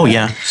behind. Oh, that,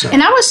 yeah. So.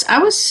 And I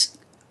was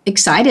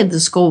excited the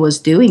school was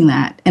doing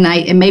that,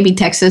 and maybe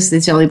Texas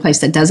is the only place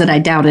that does it. I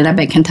doubt it. I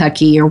bet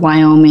Kentucky or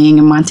Wyoming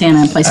and Montana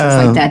and places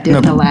like that do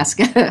it.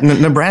 Alaska.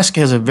 Nebraska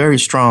has a very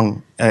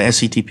strong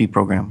SCTP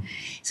program.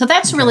 So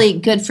that's really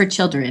good for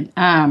children,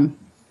 and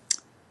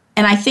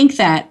I think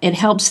that it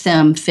helps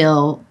them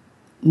feel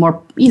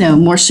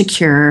more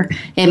secure.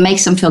 It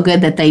makes them feel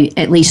good that they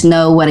at least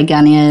know what a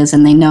gun is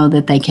and they know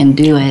that they can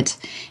do it.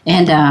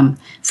 And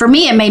for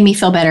me, it made me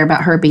feel better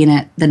about her being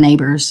at the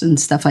neighbors and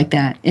stuff like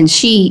that. And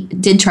she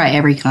did try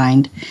every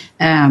kind.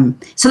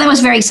 So that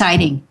was very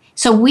exciting.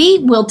 So we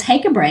will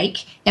take a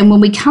break. And when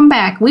we come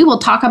back, we will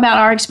talk about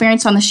our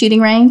experience on the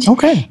shooting range.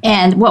 Okay.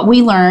 And what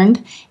we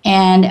learned,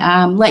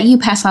 and let you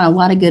pass on a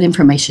lot of good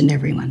information to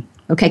everyone.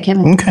 Okay,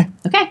 Kevin? Okay.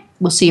 Okay.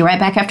 We'll see you right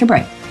back after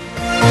break.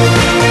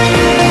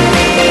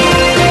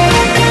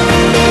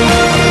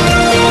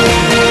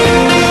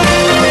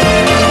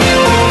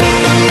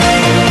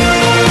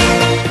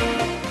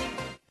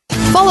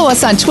 Follow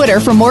us on Twitter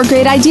for more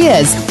great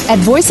ideas at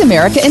Voice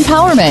America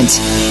Empowerment.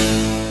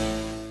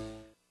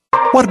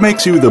 What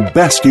makes you the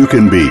best you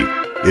can be?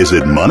 Is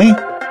it money?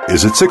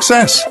 Is it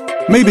success?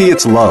 Maybe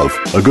it's love,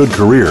 a good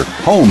career,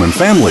 home, and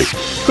family.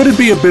 Could it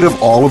be a bit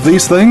of all of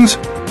these things?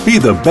 Be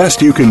the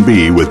best you can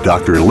be with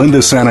Dr. Linda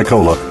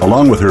Sanicola,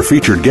 along with her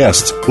featured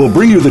guests, will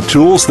bring you the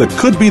tools that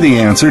could be the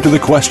answer to the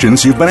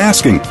questions you've been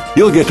asking.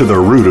 You'll get to the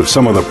root of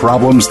some of the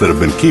problems that have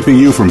been keeping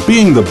you from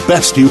being the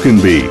best you can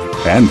be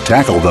and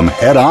tackle them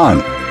head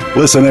on.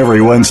 Listen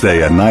every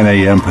Wednesday at 9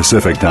 a.m.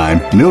 Pacific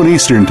Time, noon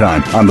Eastern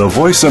Time on the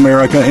Voice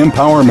America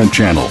Empowerment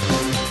Channel.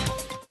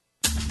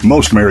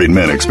 Most married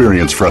men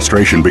experience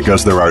frustration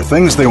because there are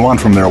things they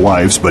want from their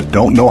wives but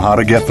don't know how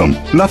to get them.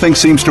 Nothing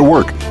seems to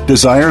work.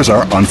 Desires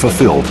are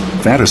unfulfilled,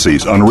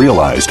 fantasies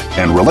unrealized,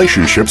 and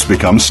relationships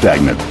become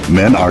stagnant.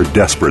 Men are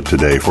desperate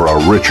today for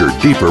a richer,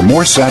 deeper,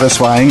 more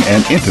satisfying,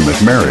 and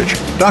intimate marriage.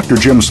 Dr.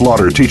 Jim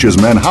Slaughter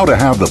teaches men how to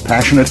have the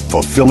passionate,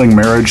 fulfilling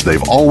marriage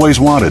they've always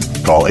wanted.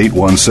 Call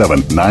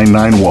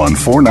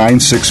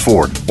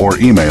 817-991-4964 or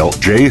email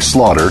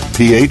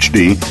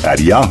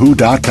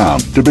jslaughterphd@yahoo.com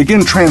to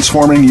begin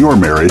transforming your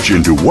marriage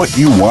into what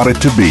you want it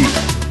to be.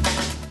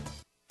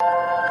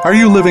 Are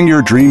you living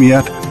your dream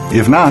yet?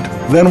 If not,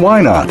 then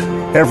why not?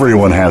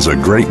 Everyone has a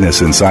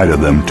greatness inside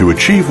of them to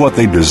achieve what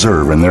they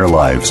deserve in their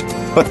lives.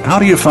 But how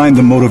do you find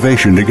the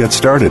motivation to get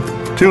started?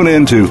 Tune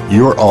in to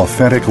Your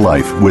Authentic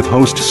Life with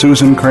host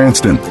Susan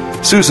Cranston.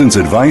 Susan's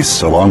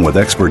advice, along with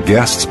expert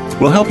guests,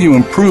 will help you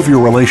improve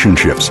your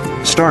relationships,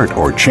 start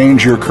or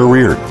change your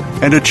career,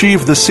 and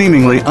achieve the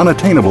seemingly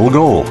unattainable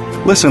goal.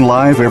 Listen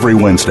live every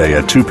Wednesday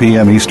at 2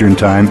 p.m. Eastern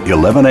Time,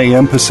 11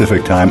 a.m.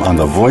 Pacific Time on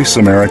the Voice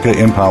America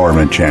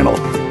Empowerment Channel.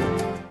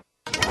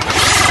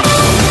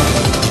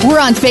 We're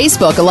on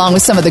Facebook along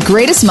with some of the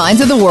greatest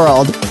minds of the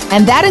world,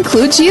 and that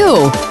includes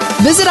you.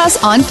 Visit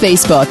us on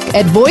Facebook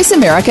at Voice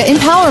America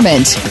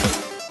Empowerment.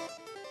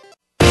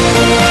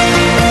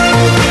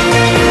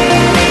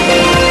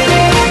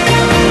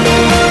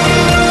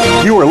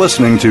 You are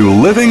listening to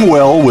Living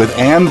Well with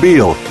Ann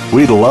Beal.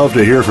 We'd love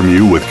to hear from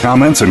you with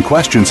comments and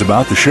questions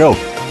about the show.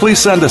 Please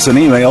send us an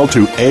email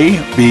to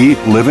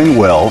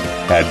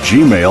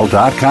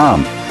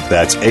ablivingwell@gmail.com.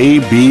 That's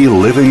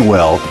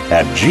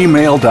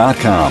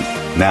ablivingwell@gmail.com.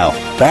 Now,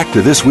 back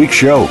to this week's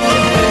show.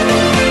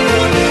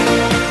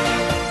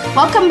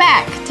 Welcome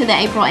back to the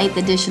April 8th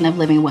edition of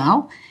Living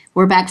Well.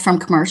 We're back from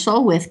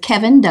commercial with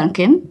Kevin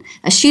Duncan,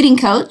 a shooting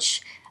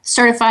coach,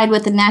 certified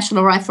with the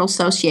National Rifle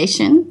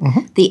Association,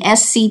 the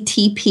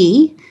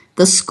SCTP,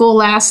 the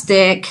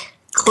Scholastic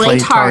Clay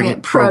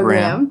Target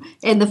Program,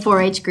 and the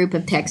 4-H group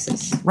of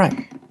Texas.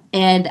 Right.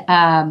 And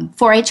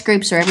 4-H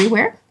groups are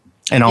everywhere.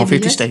 In all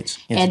 50 states.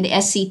 Yes. And the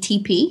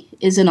SCTP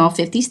is in all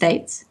 50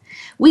 states.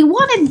 We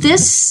wanted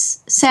this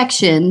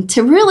section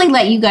to really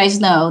let you guys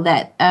know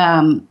that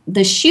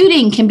the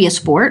shooting can be a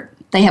sport.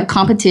 They have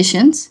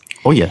competitions.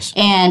 Oh, yes.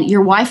 And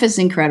your wife is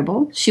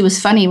incredible. She was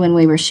funny when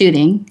we were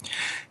shooting.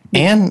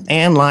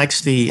 Ann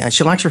likes she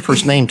likes her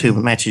first name too,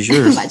 but matches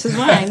yours. Matches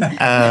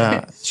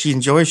mine. She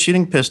enjoys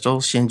shooting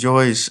pistols. She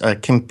enjoys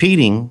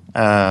competing.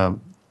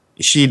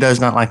 She does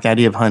not like the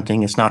idea of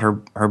hunting. It's not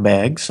her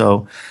bag.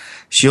 So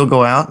she'll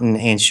go out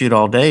and shoot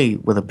all day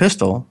with a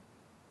pistol.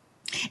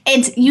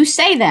 You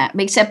say that,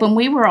 except when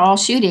we were all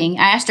shooting,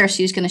 I asked her if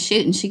she was going to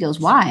shoot, and she goes,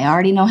 "Why? I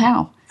already know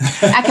how.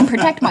 I can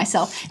protect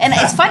myself." And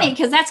it's funny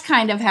because that's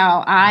kind of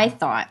how I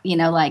thought.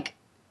 Like,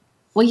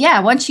 well, yeah,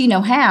 once you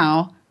know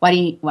how, why do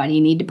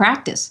you need to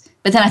practice?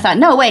 But then I thought,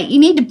 no, wait, you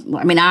need to.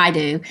 I mean, I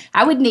do.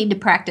 I would need to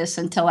practice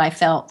until I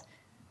felt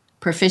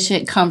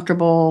proficient,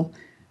 comfortable.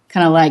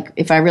 Kind of like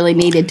if I really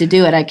needed to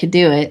do it, I could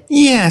do it.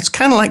 Yeah, it's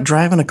kind of like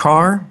driving a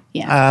car.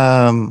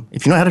 Yeah.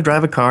 If you know how to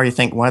drive a car, you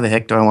think, why the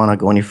heck do I want to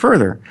go any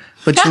further?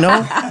 But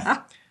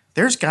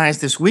there's guys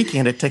this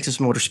weekend at Texas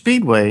Motor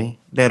Speedway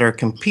that are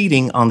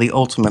competing on the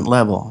ultimate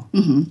level.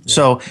 Mm-hmm.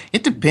 So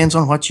it depends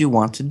on what you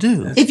want to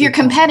do. If you're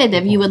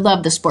competitive, you would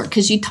love the sport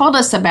because you told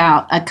us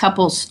about a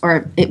couples,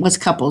 or it was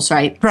couples,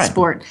 right?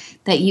 Sport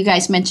that you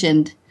guys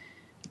mentioned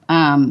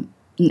in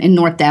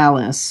North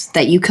Dallas,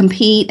 that you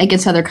compete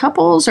against other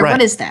couples, or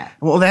what is that?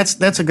 Well,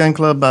 that's a gun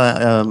club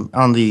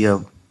on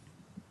the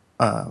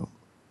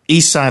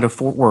east side of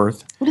Fort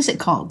Worth. What is it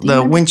called?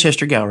 The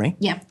Winchester Gallery.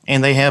 Yeah.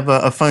 And they have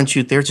a fun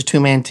shoot there. It's a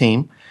 2-man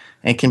team.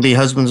 It can be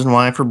husbands and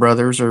wife or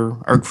brothers or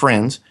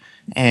friends.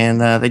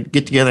 And they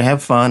get together,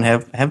 have fun,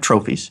 have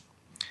trophies.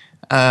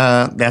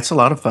 That's a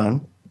lot of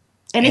fun.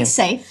 And it's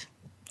safe.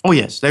 Oh,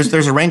 yes.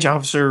 There's a range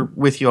officer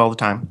with you all the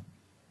time.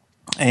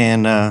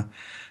 And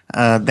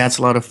that's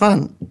a lot of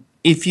fun.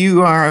 If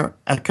you are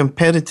a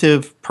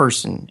competitive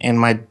person, and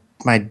my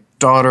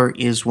daughter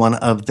is one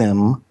of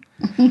them,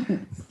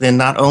 then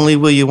not only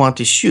will you want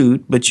to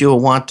shoot, but you'll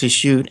want to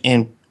shoot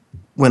and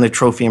win a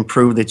trophy and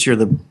prove that you're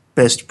the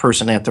best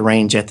person at the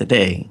range at the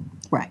day.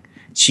 Right.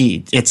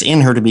 It's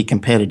in her to be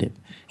competitive.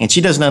 And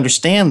she doesn't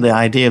understand the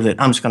idea that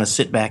I'm just going to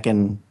sit back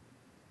and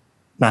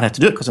not have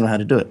to do it because I know how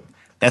to do it.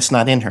 That's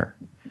not in her.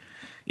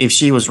 If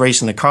she was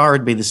racing a car,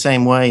 it'd be the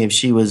same way. If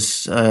she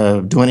was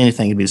doing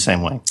anything, it'd be the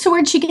same way. So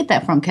where'd she get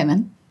that from,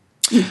 Kevin?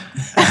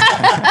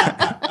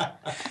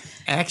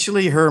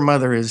 Actually, her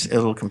mother is a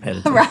little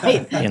competitive.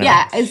 Right.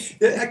 Yeah.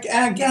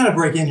 I got to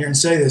break in here and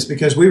say this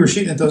because we were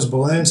shooting at those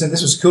balloons, and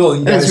this was cool.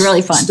 You guys was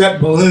really fun.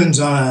 Stuck balloons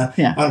on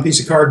a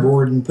piece of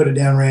cardboard and put it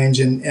downrange,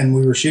 and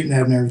we were shooting at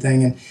them and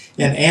everything.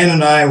 And Ann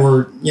and I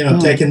were,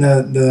 taking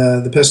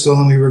the pistol,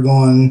 and we were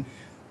going,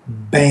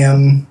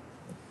 bam.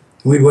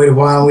 We'd wait a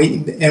while,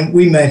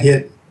 we might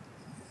hit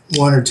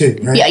 1 or 2,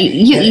 right?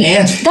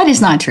 Yeah, that is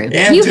not true.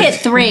 You hit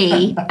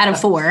 3 out of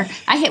 4.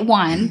 I hit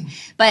 1,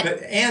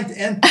 but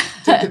Ann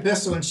took the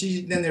pistol, and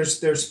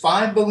there's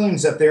 5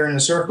 balloons up there in a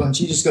circle, and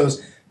she just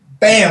goes,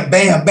 bam,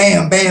 bam,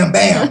 bam, bam,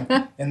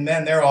 bam. And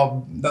then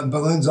the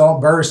balloons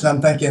all burst. And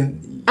I'm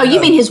thinking, oh,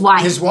 you mean his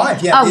wife? His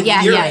wife, yeah. Oh,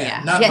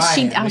 yeah. Not yeah, my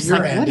she, end, I was your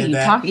like, end what are did you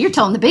that. talking? You're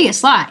telling the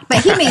biggest lie.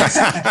 But he means,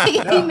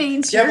 he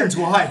means Kevin's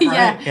wife,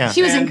 right? Yeah,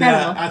 she was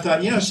incredible. I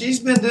thought,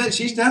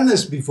 she's done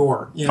this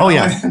before. Oh,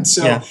 yeah. And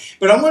so,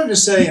 but I wanted to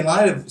say, in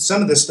light of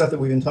some of the stuff that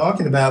we've been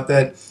talking about,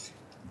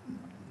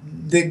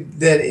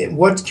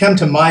 what's come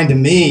to mind to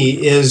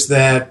me is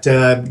that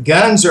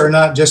guns are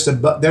not just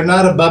they're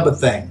not a Bubba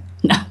thing.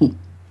 No.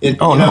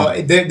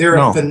 They're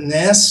a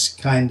finesse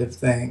kind of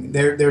thing.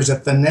 There's a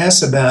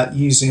finesse about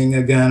using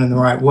a gun in the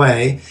right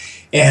way,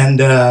 and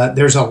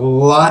there's a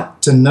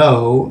lot to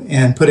know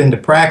and put into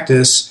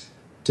practice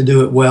to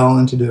do it well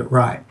and to do it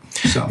right.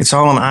 So it's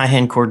all on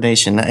eye-hand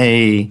coordination.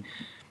 Trust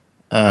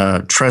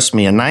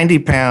me, a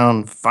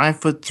 90-pound,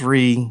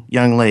 5'3"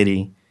 young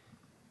lady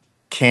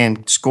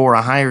can score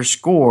a higher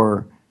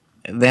score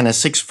than a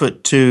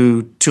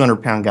 6'2",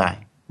 200-pound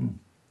guy.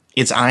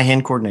 It's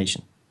eye-hand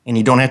coordination. And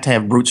you don't have to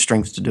have brute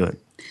strength to do it.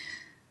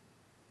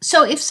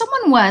 So if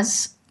someone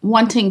was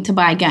wanting to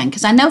buy a gun,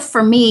 because I know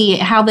for me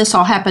how this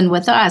all happened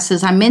with us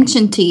is I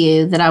mentioned to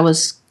you that I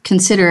was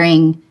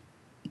considering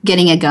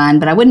getting a gun,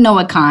 but I wouldn't know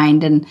what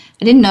kind, and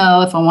I didn't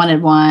know if I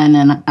wanted one,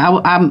 and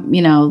I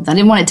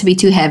didn't want it to be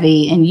too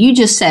heavy. And you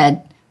just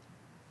said,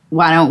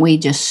 why don't we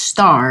just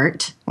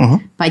start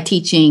by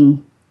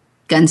teaching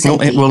gun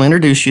safety? We'll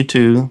introduce you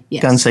to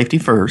gun safety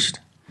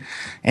first.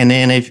 And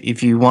then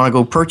if you want to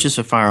go purchase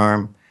a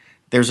firearm,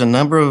 there's a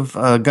number of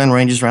gun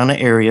ranges around the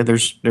area.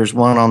 There's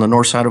one on the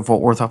north side of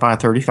Fort Worth off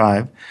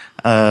I-35.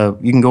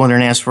 You can go in there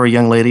and ask for a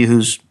young lady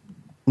who's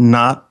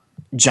not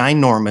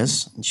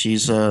ginormous.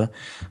 She's a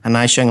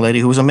nice young lady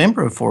who was a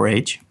member of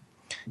 4-H.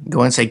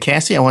 Go and say,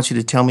 Cassie, I want you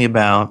to tell me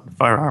about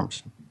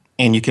firearms.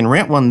 And you can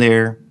rent one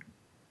there,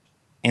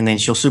 and then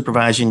she'll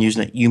supervise you in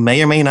using it. You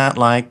may or may not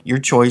like your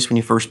choice when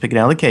you first pick it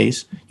out of the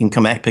case. You can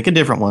come back, pick a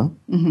different one,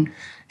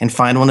 and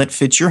find one that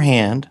fits your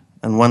hand,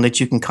 and one that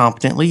you can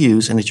competently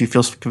use and that you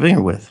feel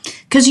familiar with.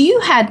 Because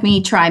you had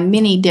me try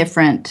many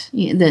different,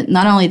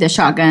 not only the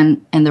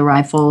shotgun and the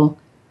rifle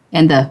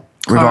and the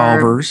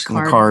revolvers and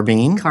the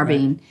carbine.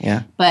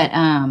 Right. But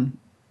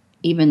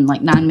even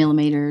like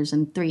 9mm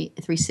and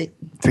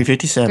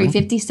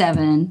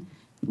 357.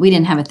 We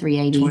didn't have a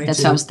 380. 22.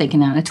 That's what I was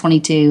thinking out, a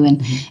 22.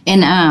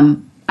 And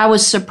I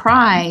was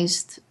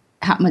surprised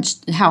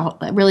how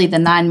really the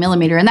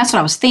 9mm, and that's what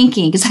I was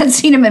thinking because I'd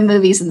seen them in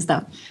movies and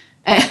stuff.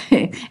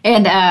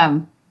 And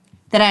that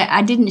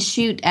I didn't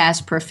shoot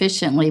as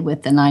proficiently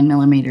with the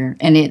 9mm,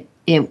 and it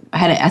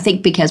had I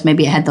think because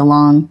maybe it had the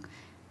long.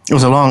 It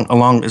was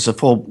it's a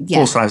full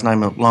size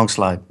 9mm long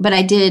slide. But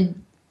I did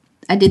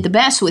the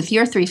best with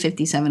your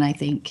 357, I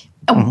think.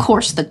 Of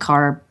course, the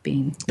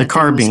carbine. The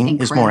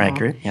carbine is more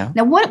accurate. Yeah.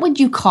 Now, what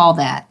would you call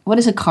that? What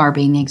is a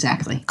carbine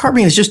exactly?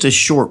 Carbine is just a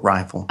short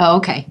rifle. Oh,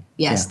 okay.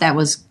 Yes, that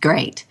was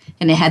great,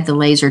 and it had the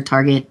laser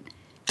target.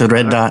 The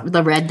red dot.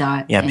 The red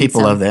dot. Yeah,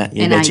 people love that.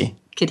 You bet you.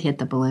 Could hit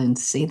the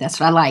balloons. See, that's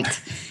what I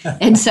liked.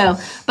 And so,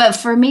 but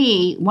for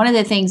me, one of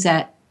the things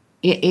that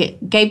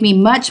it gave me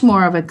much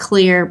more of a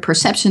clear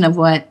perception of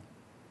what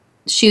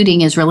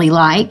shooting is really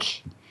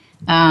like,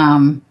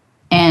 and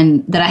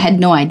that I had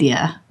no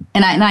idea.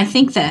 And I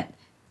think that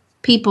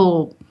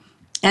people,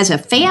 as a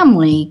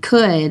family,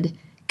 could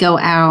go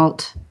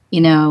out,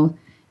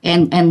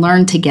 and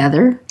learn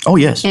together. Oh,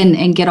 yes.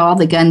 And get all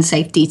the gun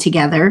safety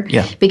together.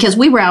 Yeah. Because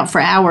we were out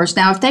for hours.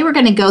 Now, if they were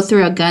going to go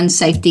through a gun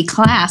safety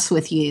class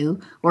with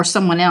you or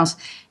someone else,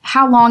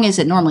 how long is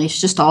it normally?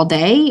 It's just all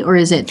day, or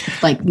is it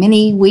like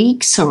many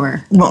weeks,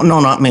 or? Well,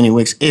 no, not many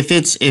weeks. If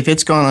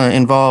it's going to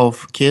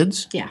involve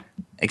kids,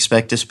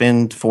 expect to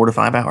spend 4 to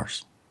 5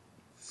 hours.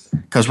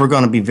 Because we're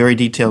going to be very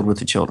detailed with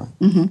the children.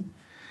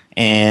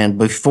 And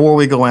before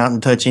we go out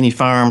and touch any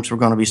firearms, we're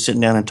going to be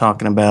sitting down and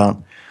talking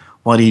about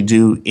what do you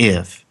do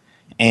if.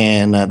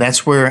 And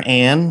that's where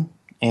Ann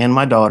and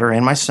my daughter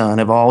and my son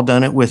have all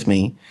done it with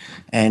me.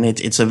 And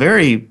it's a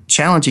very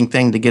challenging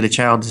thing to get a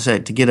child to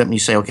get up and you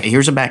say, okay,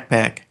 here's a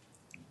backpack.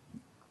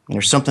 And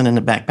there's something in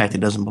the backpack that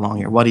doesn't belong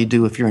here. What do you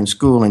do if you're in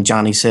school and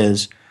Johnny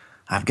says,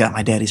 I've got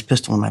my daddy's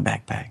pistol in my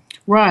backpack?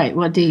 Right.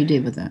 What do you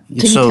do with that?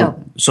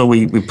 So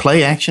we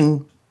play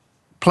action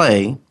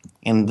play,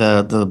 and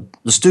the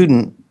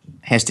student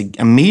has to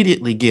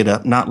immediately get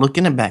up, not look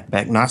in the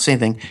backpack, not say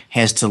anything,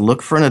 has to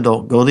look for an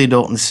adult, go to the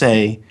adult and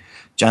say,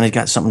 Johnny's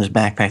got something in his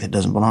backpack that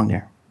doesn't belong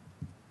there.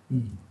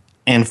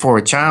 And for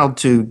a child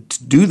to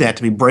do that,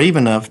 to be brave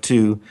enough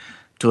to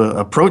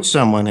approach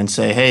someone and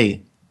say,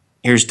 hey,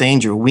 here's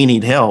danger, we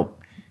need help,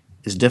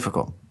 is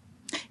difficult.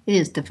 It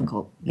is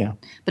difficult. Yeah.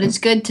 But it's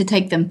good to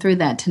take them through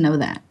that, to know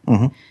that.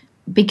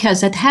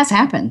 Because it has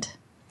happened.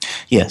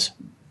 Yes.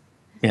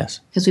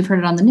 Because we've heard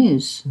it on the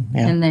news.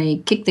 Yeah. And they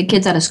kicked the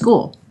kids out of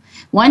school.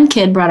 One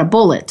kid brought a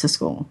bullet to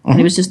school, and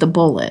it was just a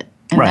bullet.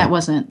 And that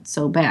wasn't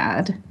so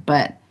bad.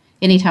 But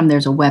anytime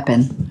there's a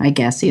weapon, I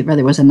guess,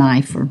 whether it was a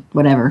knife or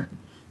whatever.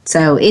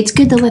 So it's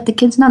good to let the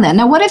kids know that.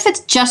 Now, what if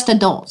it's just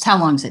adults? How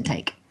long does it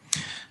take?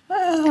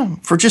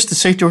 For just the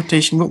safety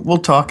orientation, we'll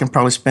talk and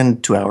probably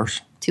spend 2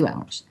 hours. 2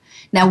 hours.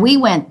 Now, we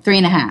went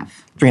 3.5.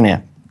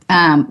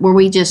 3.5. Were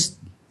we just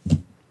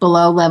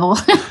below level?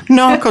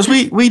 No, because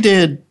we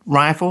did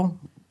rifle,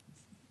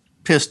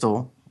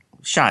 pistol,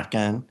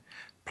 shotgun,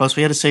 plus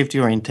we had a safety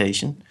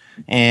orientation.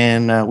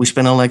 And we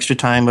spent a little extra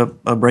time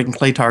breaking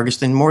clay targets,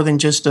 then more than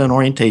just an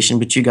orientation,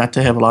 but you got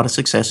to have a lot of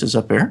successes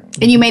up there.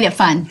 And you made it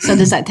fun. So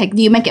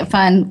do you make it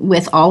fun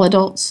with all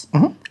adults?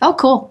 Mm-hmm. Oh,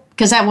 cool.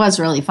 Because that was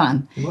really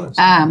fun. It was.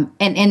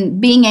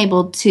 And being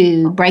able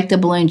to break the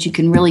balloons, you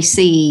can really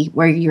see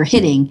where you're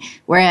hitting.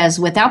 Whereas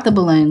without the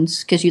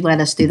balloons, because you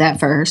let us do that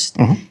first,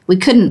 we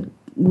couldn't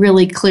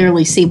really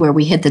clearly see where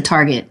we hit the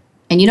target.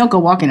 And you don't go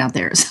walking out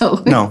there.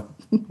 So No.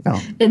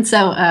 And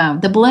so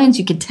the balloons,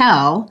 you could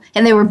tell,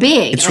 and they were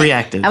big. It's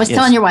reactive. I was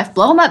telling your wife,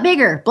 blow them up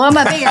bigger, blow them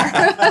up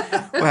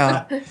bigger.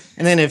 Well,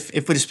 and then if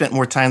we'd have spent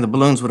more time, the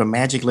balloons would have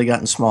magically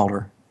gotten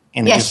smaller.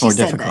 And Yeah, it's she more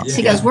said difficult. that.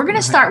 She goes, we're going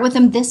to start with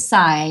them this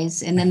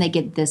size, and then they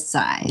get this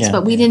size. Yeah.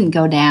 But we didn't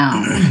go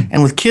down.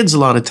 And with kids, a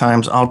lot of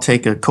times, I'll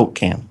take a Coke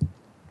can.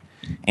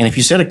 And if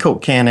you set a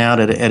Coke can out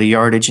at a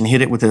yardage and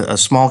hit it with a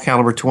small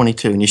caliber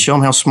 22, and you show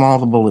them how small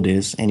the bullet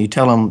is, and you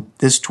tell them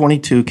this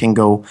 22 can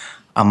go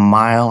 1.5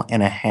 miles.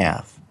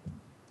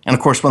 And, of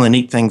course, one of the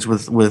neat things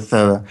with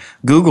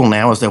Google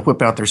now is they'll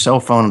whip out their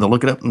cell phone and they'll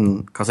look it up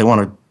because they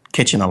want to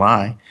catch you in a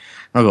lie.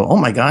 And I'll go, oh,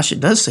 my gosh, it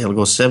does say it'll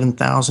go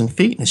 7,000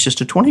 feet, and it's just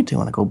a 22.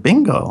 And I go,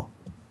 bingo.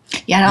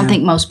 Yeah, I don't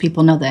think most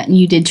people know that. And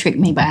you did trick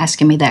me by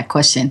asking me that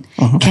question.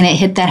 Can it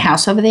hit that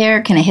house over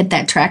there? Can it hit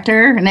that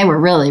tractor? And they were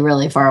really,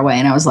 really far away.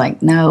 And I was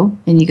like, no.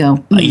 And you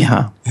go,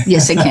 Yeah.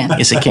 yes, it can.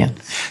 Yes, it can.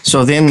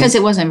 So then, Because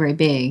it wasn't very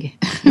big.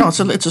 no,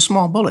 it's a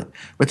small bullet.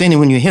 But then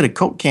when you hit a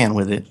Coke can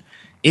with it,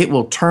 it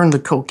will turn the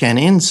Coke can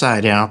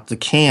inside out. The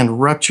can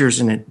ruptures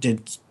and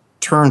it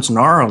turns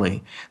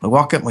gnarly. We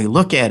walk up and we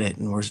look at it,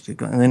 and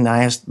then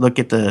I look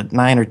at the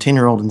 9 or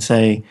 10-year-old and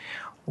say,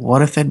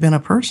 what if they'd been a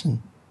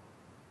person?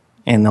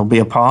 And there'll be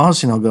a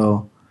pause, and they'll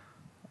go,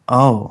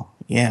 oh,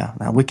 yeah,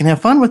 now we can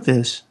have fun with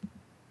this.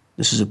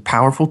 This is a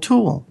powerful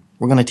tool.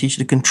 We're going to teach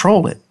you to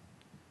control it.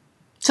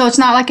 So it's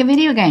not like a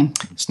video game.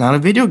 It's not a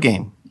video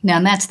game. Now,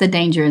 and that's the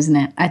danger, isn't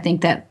it? I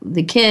think that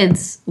the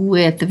kids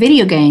with the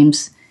video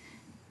games,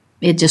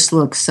 it just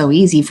looks so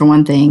easy for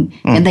one thing,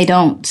 and they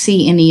don't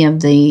see any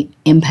of the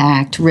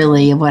impact,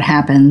 really, of what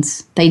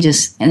happens. They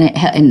just, and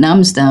it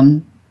numbs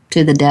them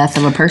to the death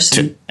of a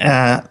person.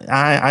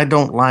 I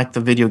don't like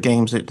the video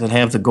games that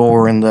have the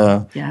gore and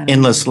the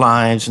endless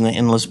lives and the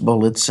endless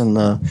bullets and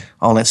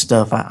all that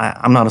stuff.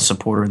 I'm not a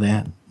supporter of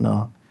that,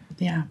 no.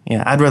 Yeah.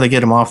 Yeah, I'd rather get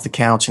them off the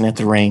couch and at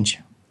the range.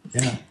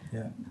 Yeah.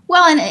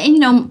 Well,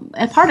 and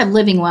a part of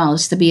living well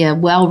is to be a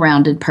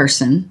well-rounded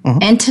person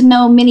and to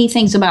know many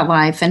things about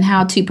life and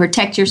how to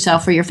protect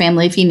yourself or your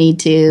family if you need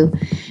to,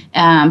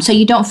 so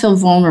you don't feel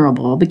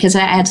vulnerable, because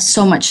that adds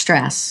so much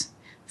stress.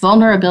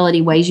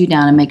 Vulnerability weighs you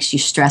down and makes you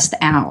stressed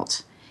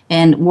out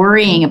and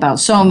worrying about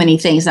so many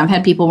things. I've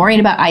had people worrying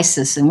about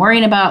ISIS and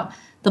worrying about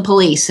the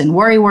police and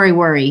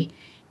worry,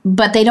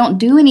 but they don't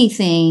do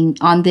anything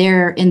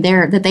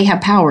that they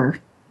have power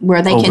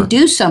where they can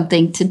do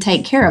something to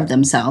take care of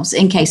themselves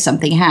in case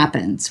something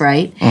happens,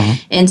 right?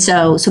 And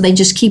so they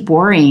just keep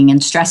worrying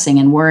and stressing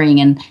and worrying,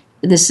 and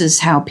this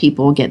is how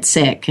people get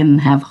sick and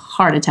have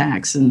heart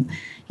attacks and,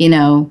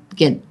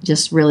 get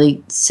just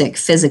really sick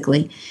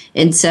physically.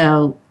 And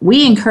so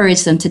we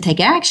encourage them to take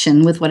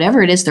action with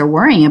whatever it is they're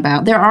worrying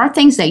about. There are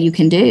things that you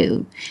can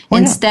do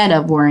instead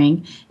of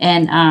worrying,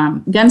 and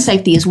gun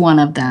safety is one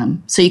of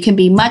them. So you can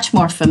be much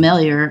more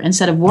familiar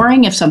instead of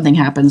worrying if something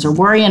happens or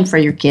worrying for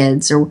your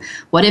kids or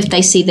what if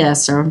they see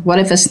this or what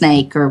if a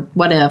snake or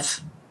what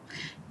if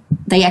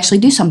they actually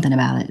do something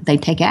about it. They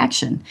take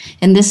action.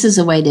 And this is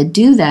a way to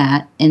do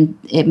that, and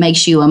it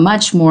makes you a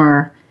much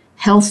more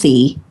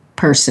healthy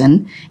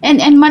person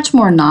and much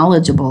more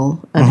knowledgeable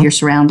of your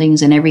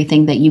surroundings and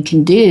everything that you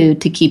can do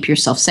to keep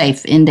yourself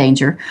safe in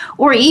danger,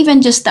 or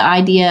even just the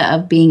idea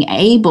of being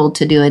able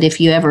to do it.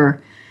 If you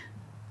ever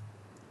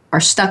are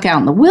stuck out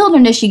in the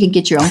wilderness, you can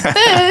get your own food.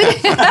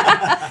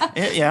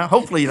 Yeah,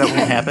 hopefully that won't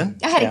happen.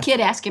 I had a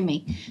kid asking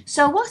me,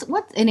 so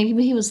what, and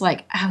he was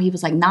like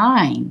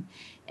 9.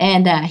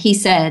 And he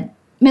said,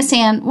 Miss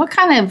Ann, what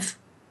kind of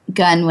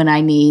gun would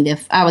I need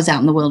if I was out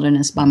in the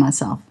wilderness by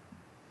myself?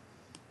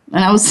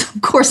 And I'm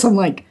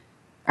like,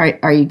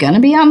 are you going to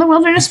be out in the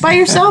wilderness by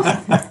yourself?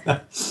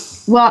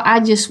 Well, I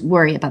just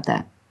worry about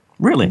that.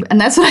 Really?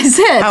 And that's what I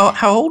said.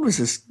 How old was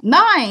this?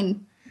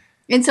 9.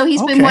 And so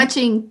he's been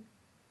watching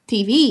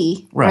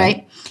TV,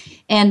 right?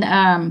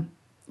 And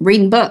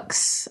reading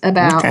books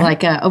about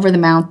Over the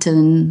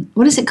Mountain.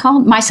 What is it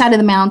called? My Side of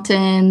the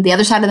Mountain, The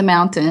Other Side of the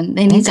Mountain.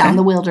 And he's out in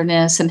the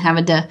wilderness and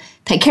having to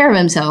take care of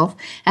himself.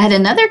 I had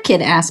another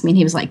kid ask me, and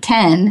he was like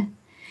 10,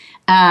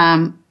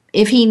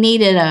 if he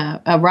needed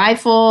a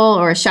rifle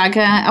or a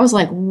shotgun. I was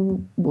like,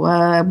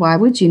 why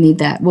would you need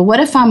that? Well, what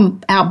if I'm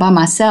out by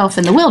myself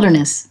in the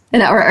wilderness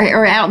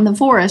or out in the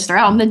forest or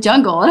out in the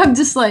jungle? And I'm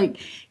just like,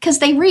 because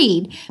they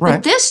read. Right.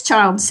 But this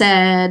child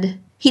said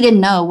he didn't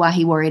know why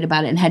he worried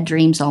about it and had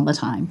dreams all the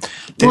time.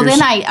 Well,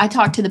 then I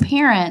talked to the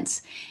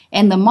parents,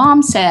 and the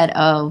mom said,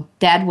 oh,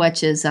 Dad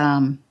watches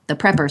the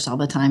preppers all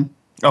the time.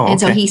 Oh, And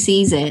so okay. he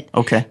sees it.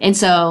 Okay. And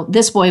so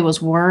this boy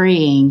was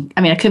worrying.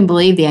 I mean, I couldn't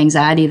believe the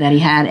anxiety that he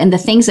had and the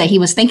things that he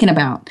was thinking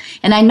about.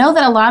 And I know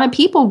that a lot of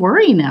people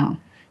worry now.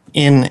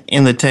 In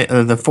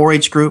the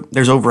 4-H group,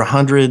 there's over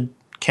 100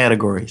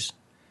 categories,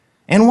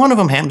 and one of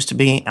them happens to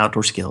be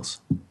outdoor skills.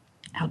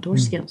 Outdoor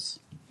skills.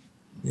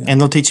 Yeah.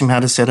 And they'll teach them how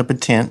to set up a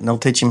tent, and they'll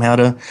teach them how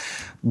to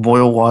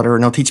boil water,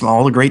 and they'll teach them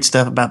all the great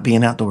stuff about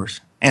being outdoors.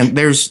 And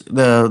there's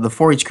the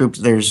 4-H groups.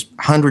 There's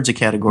hundreds of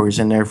categories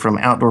in there, from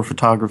outdoor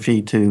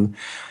photography to,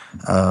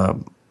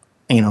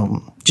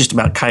 just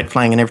about kite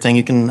flying and everything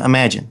you can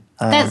imagine.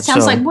 That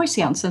sounds like Boy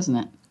Scouts, doesn't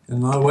it? In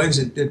a lot of ways,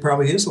 it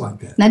probably is like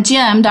that. Now,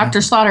 Jim,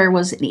 Dr. Slaughter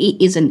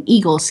is an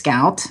Eagle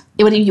Scout.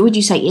 Would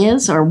you say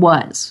is or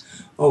was?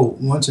 Oh,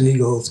 once an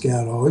Eagle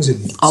Scout, always an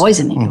Eagle Scout. Always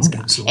an Eagle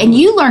Scout. Absolutely. And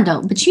you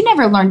learned, but you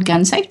never learned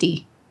gun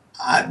safety.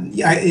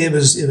 It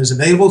was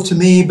available to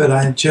me, but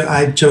I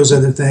chose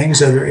other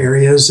things, other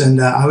areas, and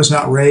I was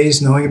not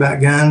raised knowing about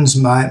guns.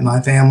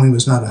 My family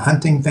was not a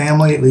hunting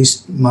family, at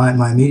least my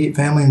immediate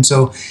family, and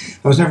so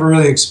I was never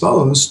really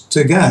exposed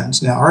to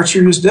guns. Now,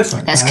 archery was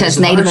different. That's because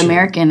Native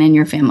American in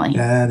your family.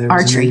 Yeah, there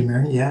was archery. a Native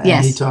American. Yeah, yes.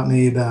 And he taught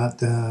me about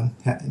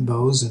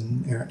bows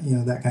and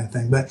that kind of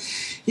thing. But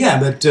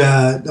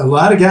a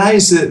lot of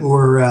guys that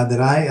were that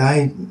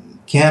I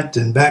camped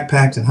and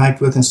backpacked and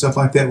hiked with and stuff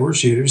like that were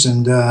shooters,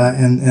 and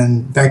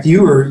in fact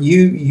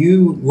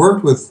you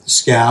worked with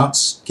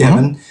Scouts,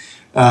 Kevin,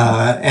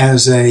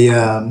 as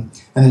an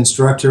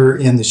instructor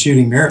in the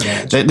shooting merit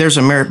badge. There's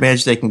a merit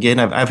badge they can get.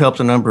 I've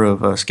helped a number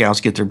of Scouts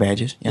get their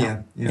badges.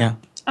 Yeah.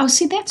 Oh,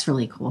 see, that's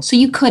really cool. So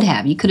you could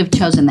have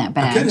chosen that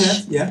badge. I could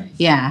have, yeah.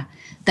 Yeah,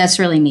 that's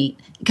really neat.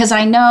 Because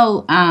I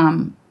know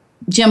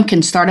Jim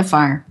can start a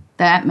fire.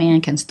 That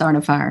man can start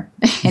a fire.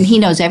 And he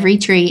knows every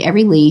tree,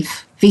 every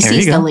leaf. If he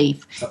sees the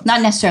leaf,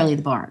 not necessarily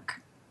the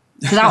bark.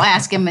 Because I'll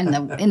ask him in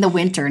the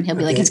winter, and he'll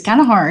be like, it's kind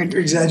of hard.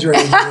 You're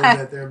exaggerating a little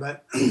bit there,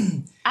 but...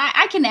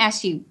 I can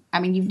ask you, I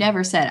mean, you've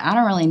never said, I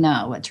don't really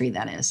know what tree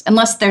that is.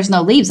 Unless there's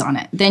no leaves on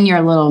it. Then you're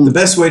a little... The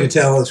best way to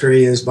tell a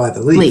tree is by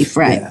the leaf. Leaf,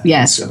 right. Yeah.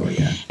 Yes. So,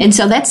 And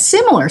so that's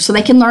similar. So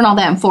they can learn all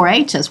that in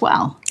 4-H as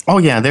well. Oh,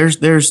 yeah.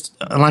 There's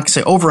like I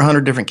say, over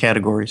 100 different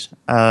categories.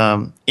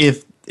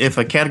 If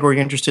a category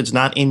you're interested is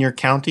not in your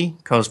county,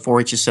 because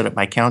 4-H is set up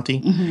by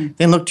county,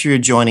 then look to your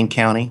adjoining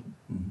county.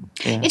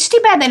 Yeah. It's too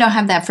bad they don't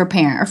have that for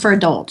parents or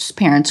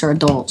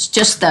adults.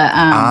 Just to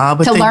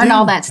learn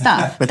all that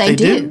stuff. But they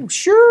do,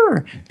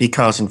 sure.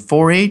 Because in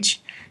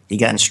 4-H, you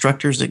got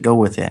instructors that go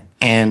with it,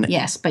 and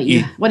yes, but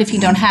what if you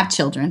don't have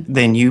children?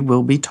 Then you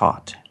will be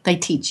taught. They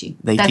teach you.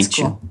 That's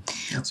cool.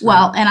 That's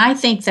well, and I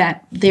think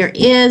that there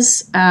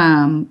is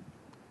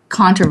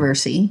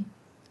controversy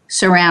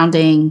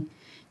surrounding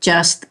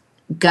just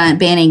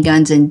banning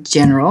guns in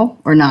general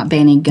or not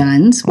banning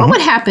guns. What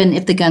would happen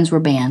if the guns were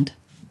banned?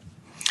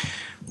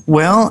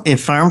 Well,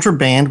 if firearms were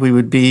banned, we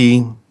would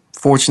be,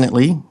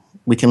 fortunately,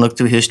 we can look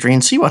through history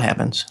and see what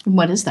happens.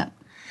 What is that?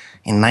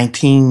 In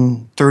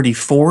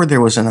 1934,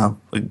 there was a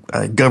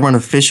government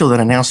official that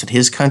announced that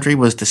his country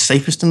was the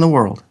safest in the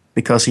world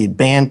because he had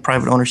banned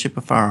private ownership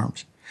of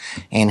firearms.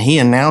 And he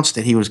announced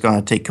that he was going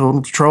to take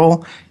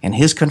control and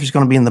his country is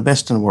going to be in the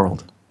best in the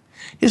world.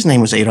 His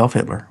name was Adolf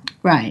Hitler.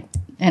 Right.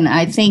 And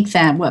I think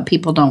that what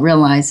people don't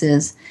realize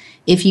is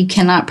if you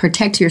cannot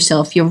protect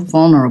yourself, you're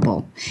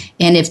vulnerable.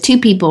 And if two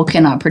people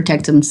cannot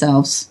protect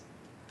themselves,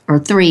 or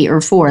 3 or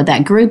 4,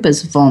 that group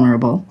is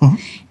vulnerable.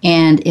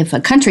 And if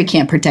a country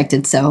can't protect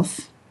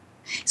itself,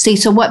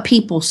 so what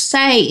people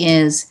say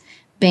is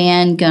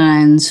ban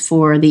guns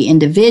for the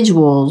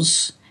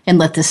individuals and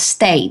let the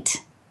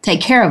state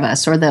take care of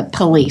us, or the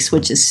police,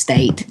 which is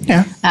state,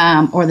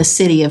 or the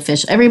city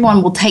official.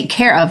 Everyone will take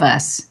care of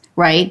us,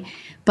 right?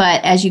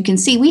 But as you can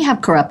see, we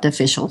have corrupt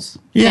officials,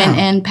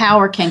 and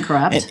power can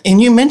corrupt.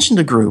 And you mentioned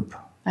a group.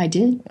 I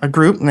did. A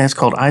group, and that's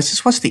called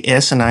ISIS. What's the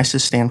S in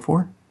ISIS stand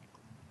for?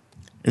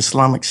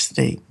 Islamic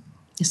State.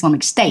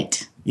 Islamic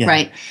State,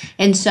 right?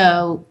 And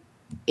so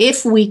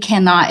if we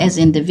cannot, as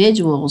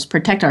individuals,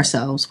 protect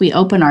ourselves, we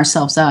open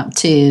ourselves up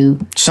to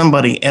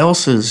somebody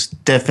else's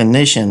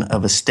definition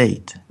of a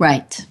state.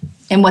 Right.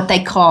 And what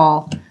they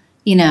call,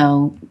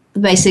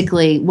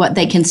 basically what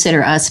they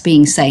consider us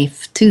being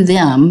safe to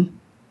them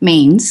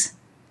means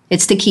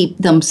it's to keep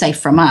them safe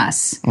from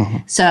us.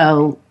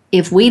 So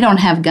if we don't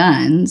have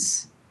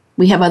guns,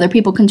 we have other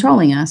people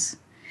controlling us.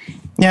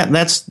 Yeah,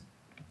 that's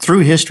through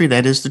history,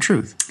 that is the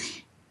truth.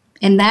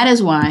 And that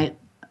is why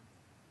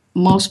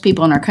most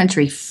people in our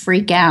country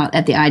freak out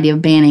at the idea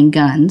of banning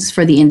guns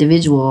for the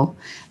individual.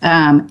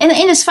 And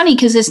it's funny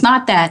because it's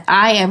not that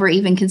I ever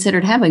even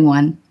considered having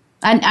one.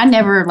 I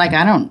never, what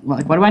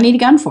do I need a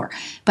gun for?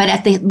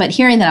 But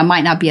hearing that I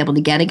might not be able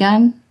to get a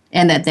gun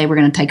and that they were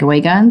going to take away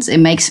guns, it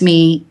makes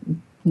me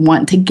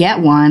want to get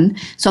one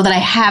so that I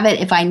have it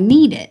if I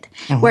need it.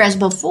 Whereas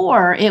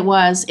before it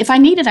was, if I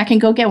need it, I can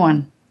go get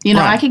one. Right.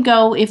 I could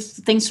go, if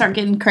things start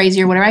getting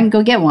crazy or whatever, I can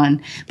go get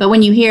one. But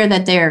when you hear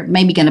that they're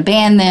maybe going to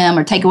ban them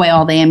or take away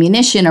all the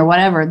ammunition or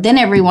whatever, then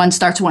everyone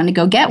starts wanting to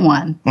go get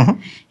one.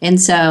 And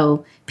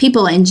so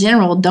people in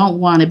general don't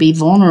want to be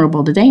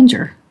vulnerable to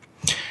danger.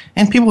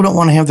 And people don't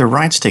want to have their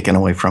rights taken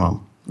away from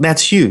them.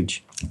 That's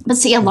huge. But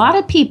see, a lot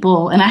of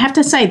people, and I have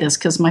to say this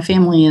because my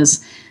family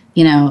is,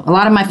 a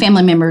lot of my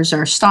family members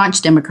are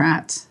staunch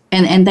Democrats,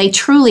 and they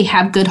truly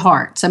have good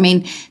hearts. I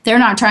mean, they're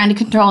not trying to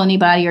control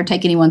anybody or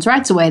take anyone's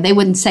rights away. They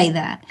wouldn't say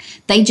that.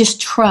 They just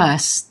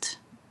trust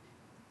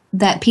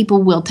that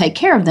people will take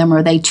care of them,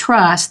 or they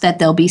trust that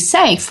they'll be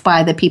safe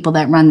by the people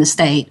that run the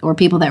state or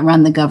people that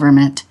run the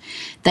government.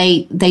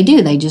 They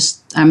do.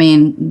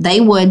 They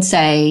would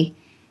say,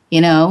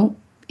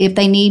 if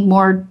they need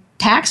more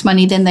tax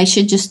money, then they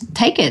should just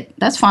take it.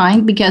 That's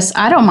fine, because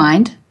I don't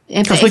mind.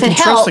 Because we can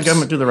trust the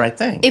government to do the right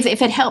thing.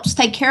 If it helps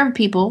take care of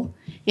people,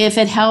 if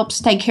it helps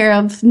take care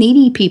of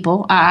needy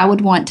people, I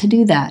would want to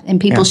do that. And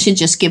people should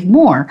just give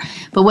more.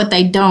 But what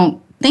they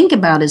don't think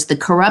about is the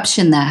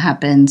corruption that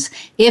happens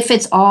if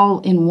it's all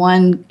in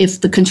one,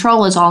 if the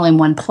control is all in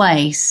one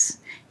place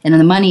and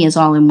the money is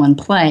all in one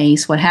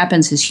place. What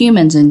happens is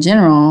humans in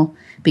general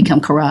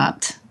become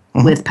corrupt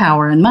with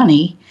power and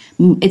money.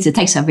 It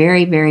takes a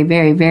very, very,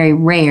 very, very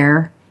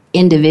rare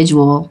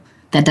individual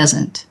that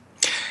doesn't.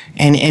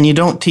 And you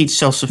don't teach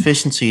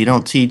self-sufficiency. You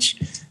don't teach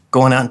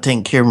going out and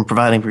taking care of and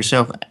providing for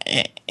yourself.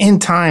 In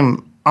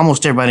time,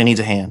 almost everybody needs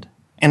a hand.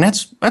 And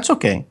that's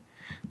okay.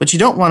 But you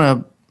don't want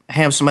to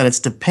have somebody that's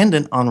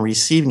dependent on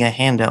receiving a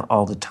handout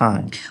all the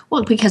time.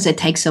 Well, because it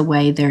takes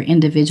away their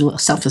individual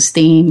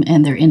self-esteem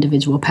and their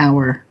individual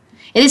power.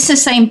 It is the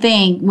same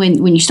thing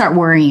when you start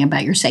worrying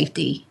about your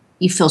safety.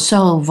 You feel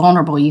so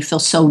vulnerable. You feel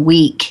so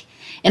weak.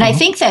 And I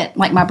think that,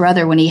 like my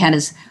brother, when he had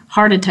his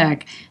heart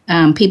attack,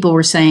 people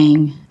were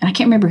saying, and I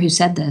can't remember who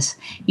said this,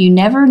 you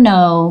never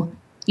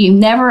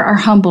are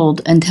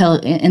humbled until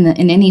in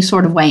any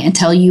sort of way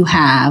until you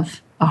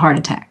have a heart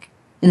attack.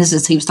 And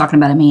he was talking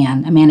about a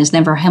man. A man is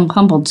never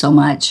humbled so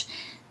much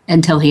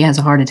until he has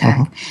a heart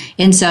attack.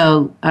 And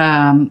so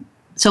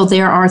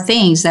there are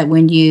things that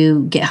when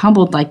you get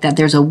humbled like that,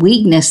 there's a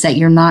weakness that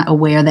you're not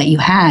aware that you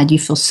had. You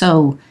feel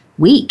so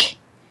weak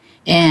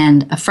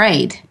and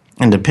afraid.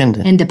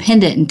 Independent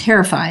and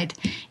terrified.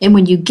 And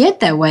when you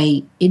get that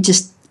way,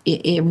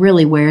 it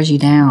really wears you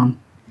down.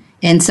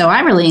 And so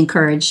I really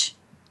encourage,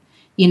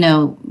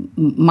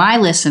 my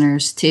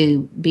listeners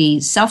to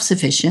be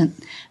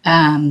self-sufficient,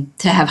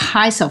 to have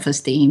high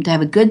self-esteem, to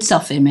have a good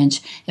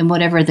self-image, and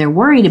whatever they're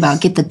worried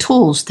about, get the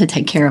tools to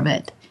take care of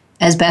it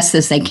as best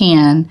as they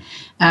can.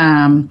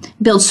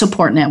 Build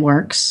support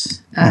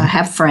networks,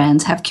 have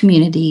friends, have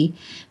community,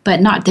 but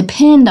not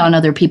depend on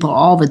other people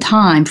all the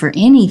time for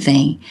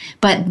anything.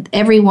 But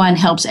everyone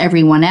helps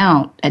everyone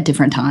out at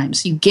different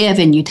times. You give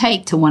and you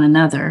take to one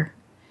another.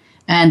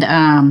 And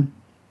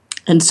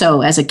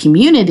so as a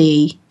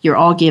community, you're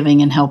all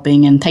giving and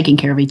helping and taking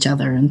care of each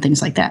other and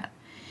things like that.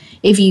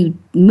 If you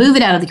move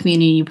it out of the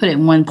community and you put it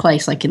in one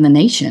place, like in the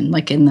nation,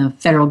 like in the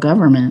federal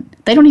government,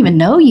 they don't even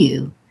know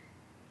you.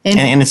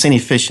 And it's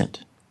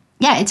inefficient.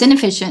 Yeah, it's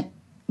inefficient.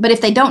 But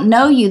if they don't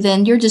know you,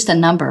 then you're just a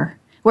number.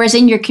 Whereas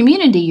in your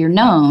community, you're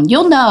known.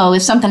 You'll know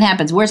if something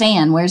happens. Where's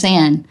Ann? Where's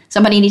Ann?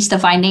 Somebody needs to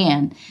find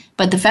Ann.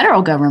 But the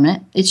federal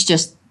government, it's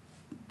just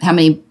how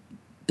many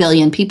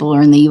billion people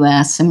are in the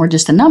U.S., and we're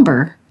just a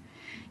number.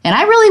 And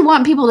I really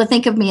want people to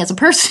think of me as a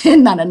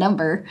person, not a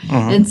number.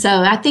 And so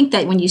I think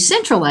that when you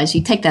centralize,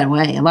 you take that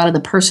away. A lot of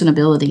the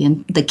personability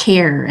and the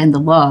care and the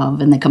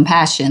love and the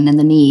compassion and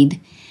the need.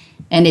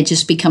 And it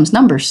just becomes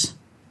numbers.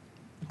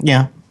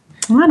 Yeah.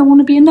 Well, I don't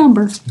want to be a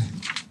number.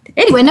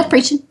 Anyway, enough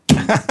preaching.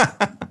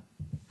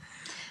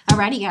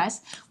 Alrighty,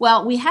 guys.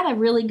 Well, we had a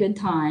really good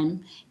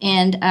time,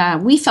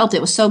 and we felt it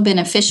was so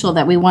beneficial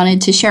that we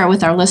wanted to share it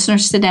with our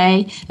listeners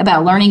today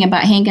about learning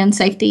about handgun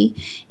safety,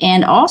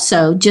 and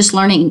also just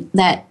learning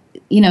that,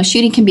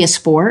 shooting can be a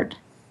sport,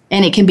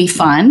 and it can be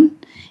fun,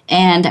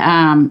 and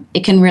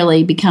it can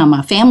really become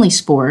a family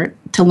sport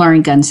to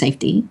learn gun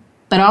safety,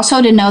 but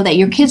also to know that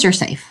your kids are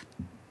safe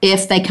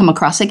if they come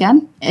across a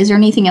gun. Is there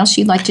anything else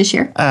you'd like to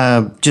share?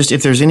 Just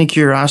if there's any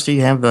curiosity,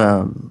 have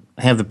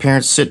the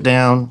parents sit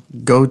down,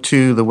 go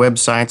to the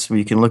websites where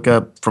you can look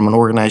up from an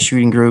organized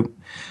shooting group,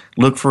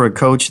 look for a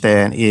coach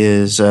that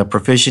is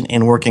proficient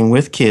in working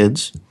with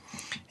kids,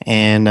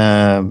 and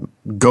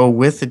go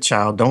with the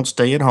child. Don't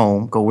stay at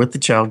home. Go with the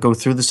child. Go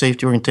through the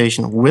safety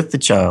orientation with the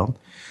child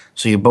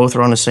so you both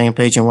are on the same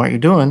page in what you're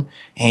doing,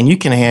 and you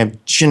can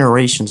have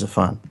generations of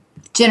fun.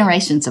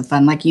 Generations of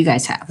fun like you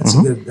guys have. That's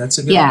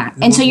a good. Yeah.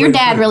 And so your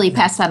dad really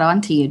passed that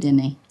on to you, didn't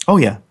he? Oh,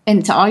 yeah.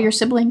 And to all your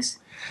siblings?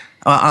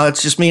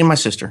 It's just me and my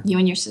sister. You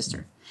and your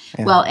sister.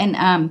 Yeah. Well,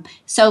 and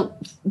so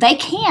they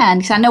can,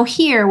 because I know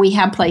here we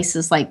have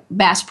places like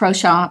Bass Pro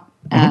Shop,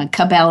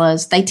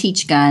 Cabela's. They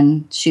teach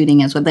gun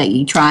shooting as well.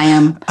 You try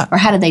them, or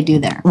how do they do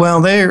there?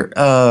 Well,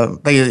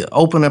 they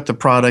open up the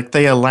product.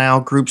 They allow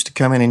groups to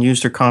come in and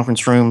use their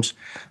conference rooms.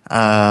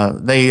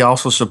 They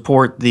also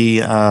support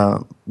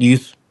the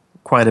youth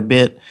quite a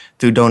bit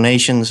through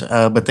donations,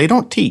 but they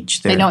don't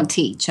teach there. They don't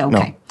teach,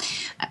 okay. No.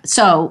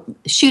 So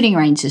shooting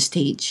ranges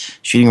teach.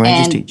 Shooting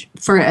ranges teach.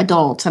 For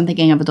adults, I'm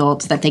thinking of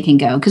adults that they can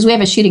go. Because we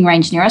have a shooting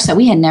range near us that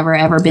we had never,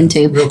 ever been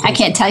to. Cool. I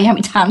can't tell you how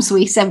many times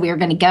we said we were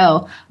going to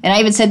go. And I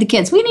even said to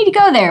kids, we need to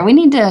go there. We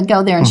need to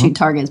go there and shoot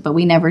targets, but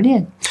we never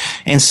did.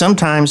 And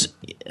sometimes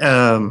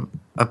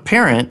a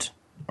parent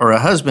or a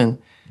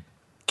husband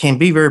can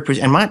be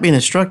and might be an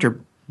instructor,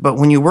 but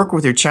when you work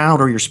with your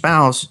child or your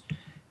spouse,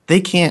 they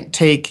can't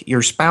take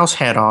your spouse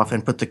hat off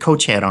and put the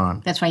coach hat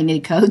on. That's why you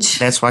need a coach.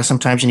 That's why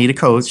sometimes you need a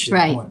coach.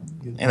 Right.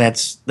 And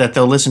that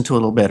they'll listen to a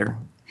little better.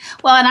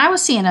 Well, and I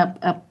was seeing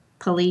a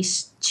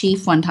police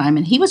chief one time,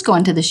 and he was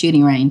going to the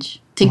shooting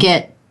range to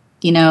get,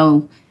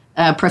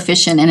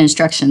 proficient in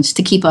instructions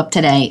to keep up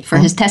to date for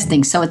his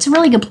testing. So it's a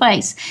really good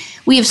place.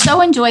 We have so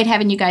enjoyed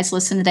having you guys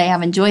listen today.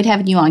 I've enjoyed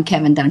having you on,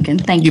 Kevin Duncan.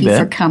 Thank you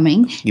for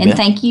coming. And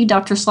thank you,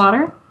 Dr.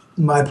 Slaughter.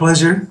 My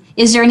pleasure.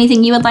 Is there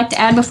anything you would like to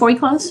add before we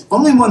close?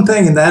 Only one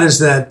thing, and that is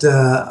that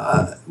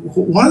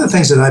one of the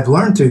things that I've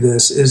learned through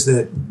this is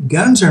that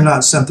guns are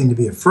not something to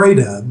be afraid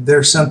of.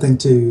 They're something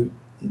to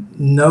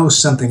know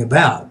something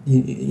about.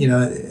 You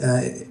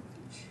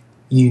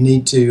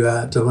need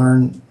to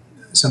learn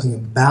something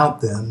about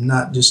them,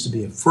 not just to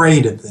be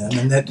afraid of them,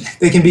 and that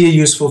they can be a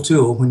useful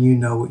tool when you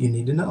know what you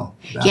need to know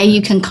about them.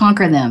 You can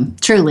conquer them,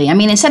 truly. I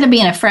mean, instead of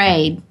being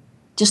afraid,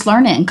 just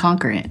learn it and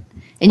conquer it.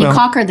 And you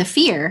conquer the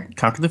fear.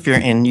 Conquer the fear,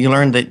 and you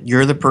learn that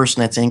you're the person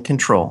that's in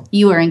control.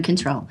 You are in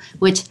control,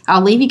 which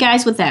I'll leave you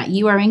guys with that.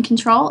 You are in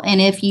control, and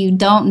if you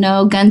don't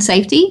know gun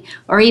safety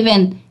or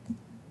even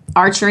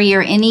archery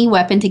or any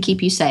weapon to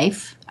keep you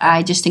safe,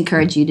 I just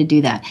encourage you to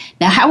do that.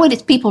 Now, how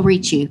would people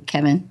reach you,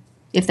 Kevin,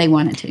 if they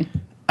wanted to?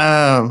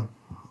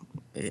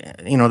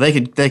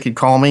 They could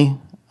call me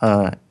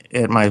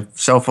at my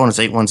cell phone. It's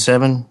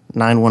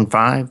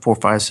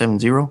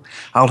 817-915-4570.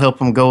 I'll help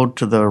them go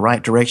to the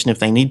right direction if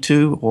they need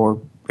to, or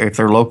if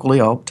they're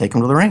locally, I'll take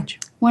them to the range.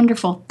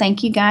 Wonderful.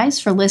 Thank you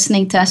guys for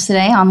listening to us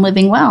today on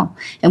Living Well.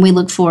 And we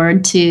look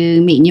forward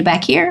to meeting you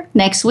back here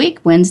next week,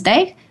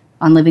 Wednesday,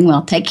 on Living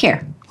Well. Take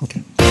care.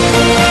 Okay.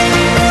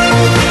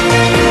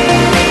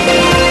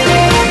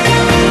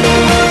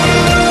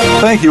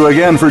 Thank you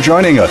again for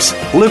joining us.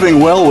 Living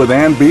Well with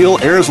Ann Beal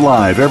airs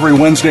live every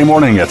Wednesday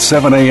morning at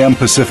 7 a.m.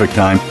 Pacific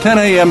Time, 10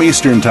 a.m.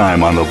 Eastern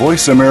Time on the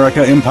Voice America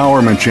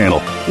Empowerment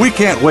Channel. We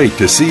can't wait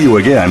to see you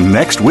again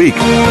next week.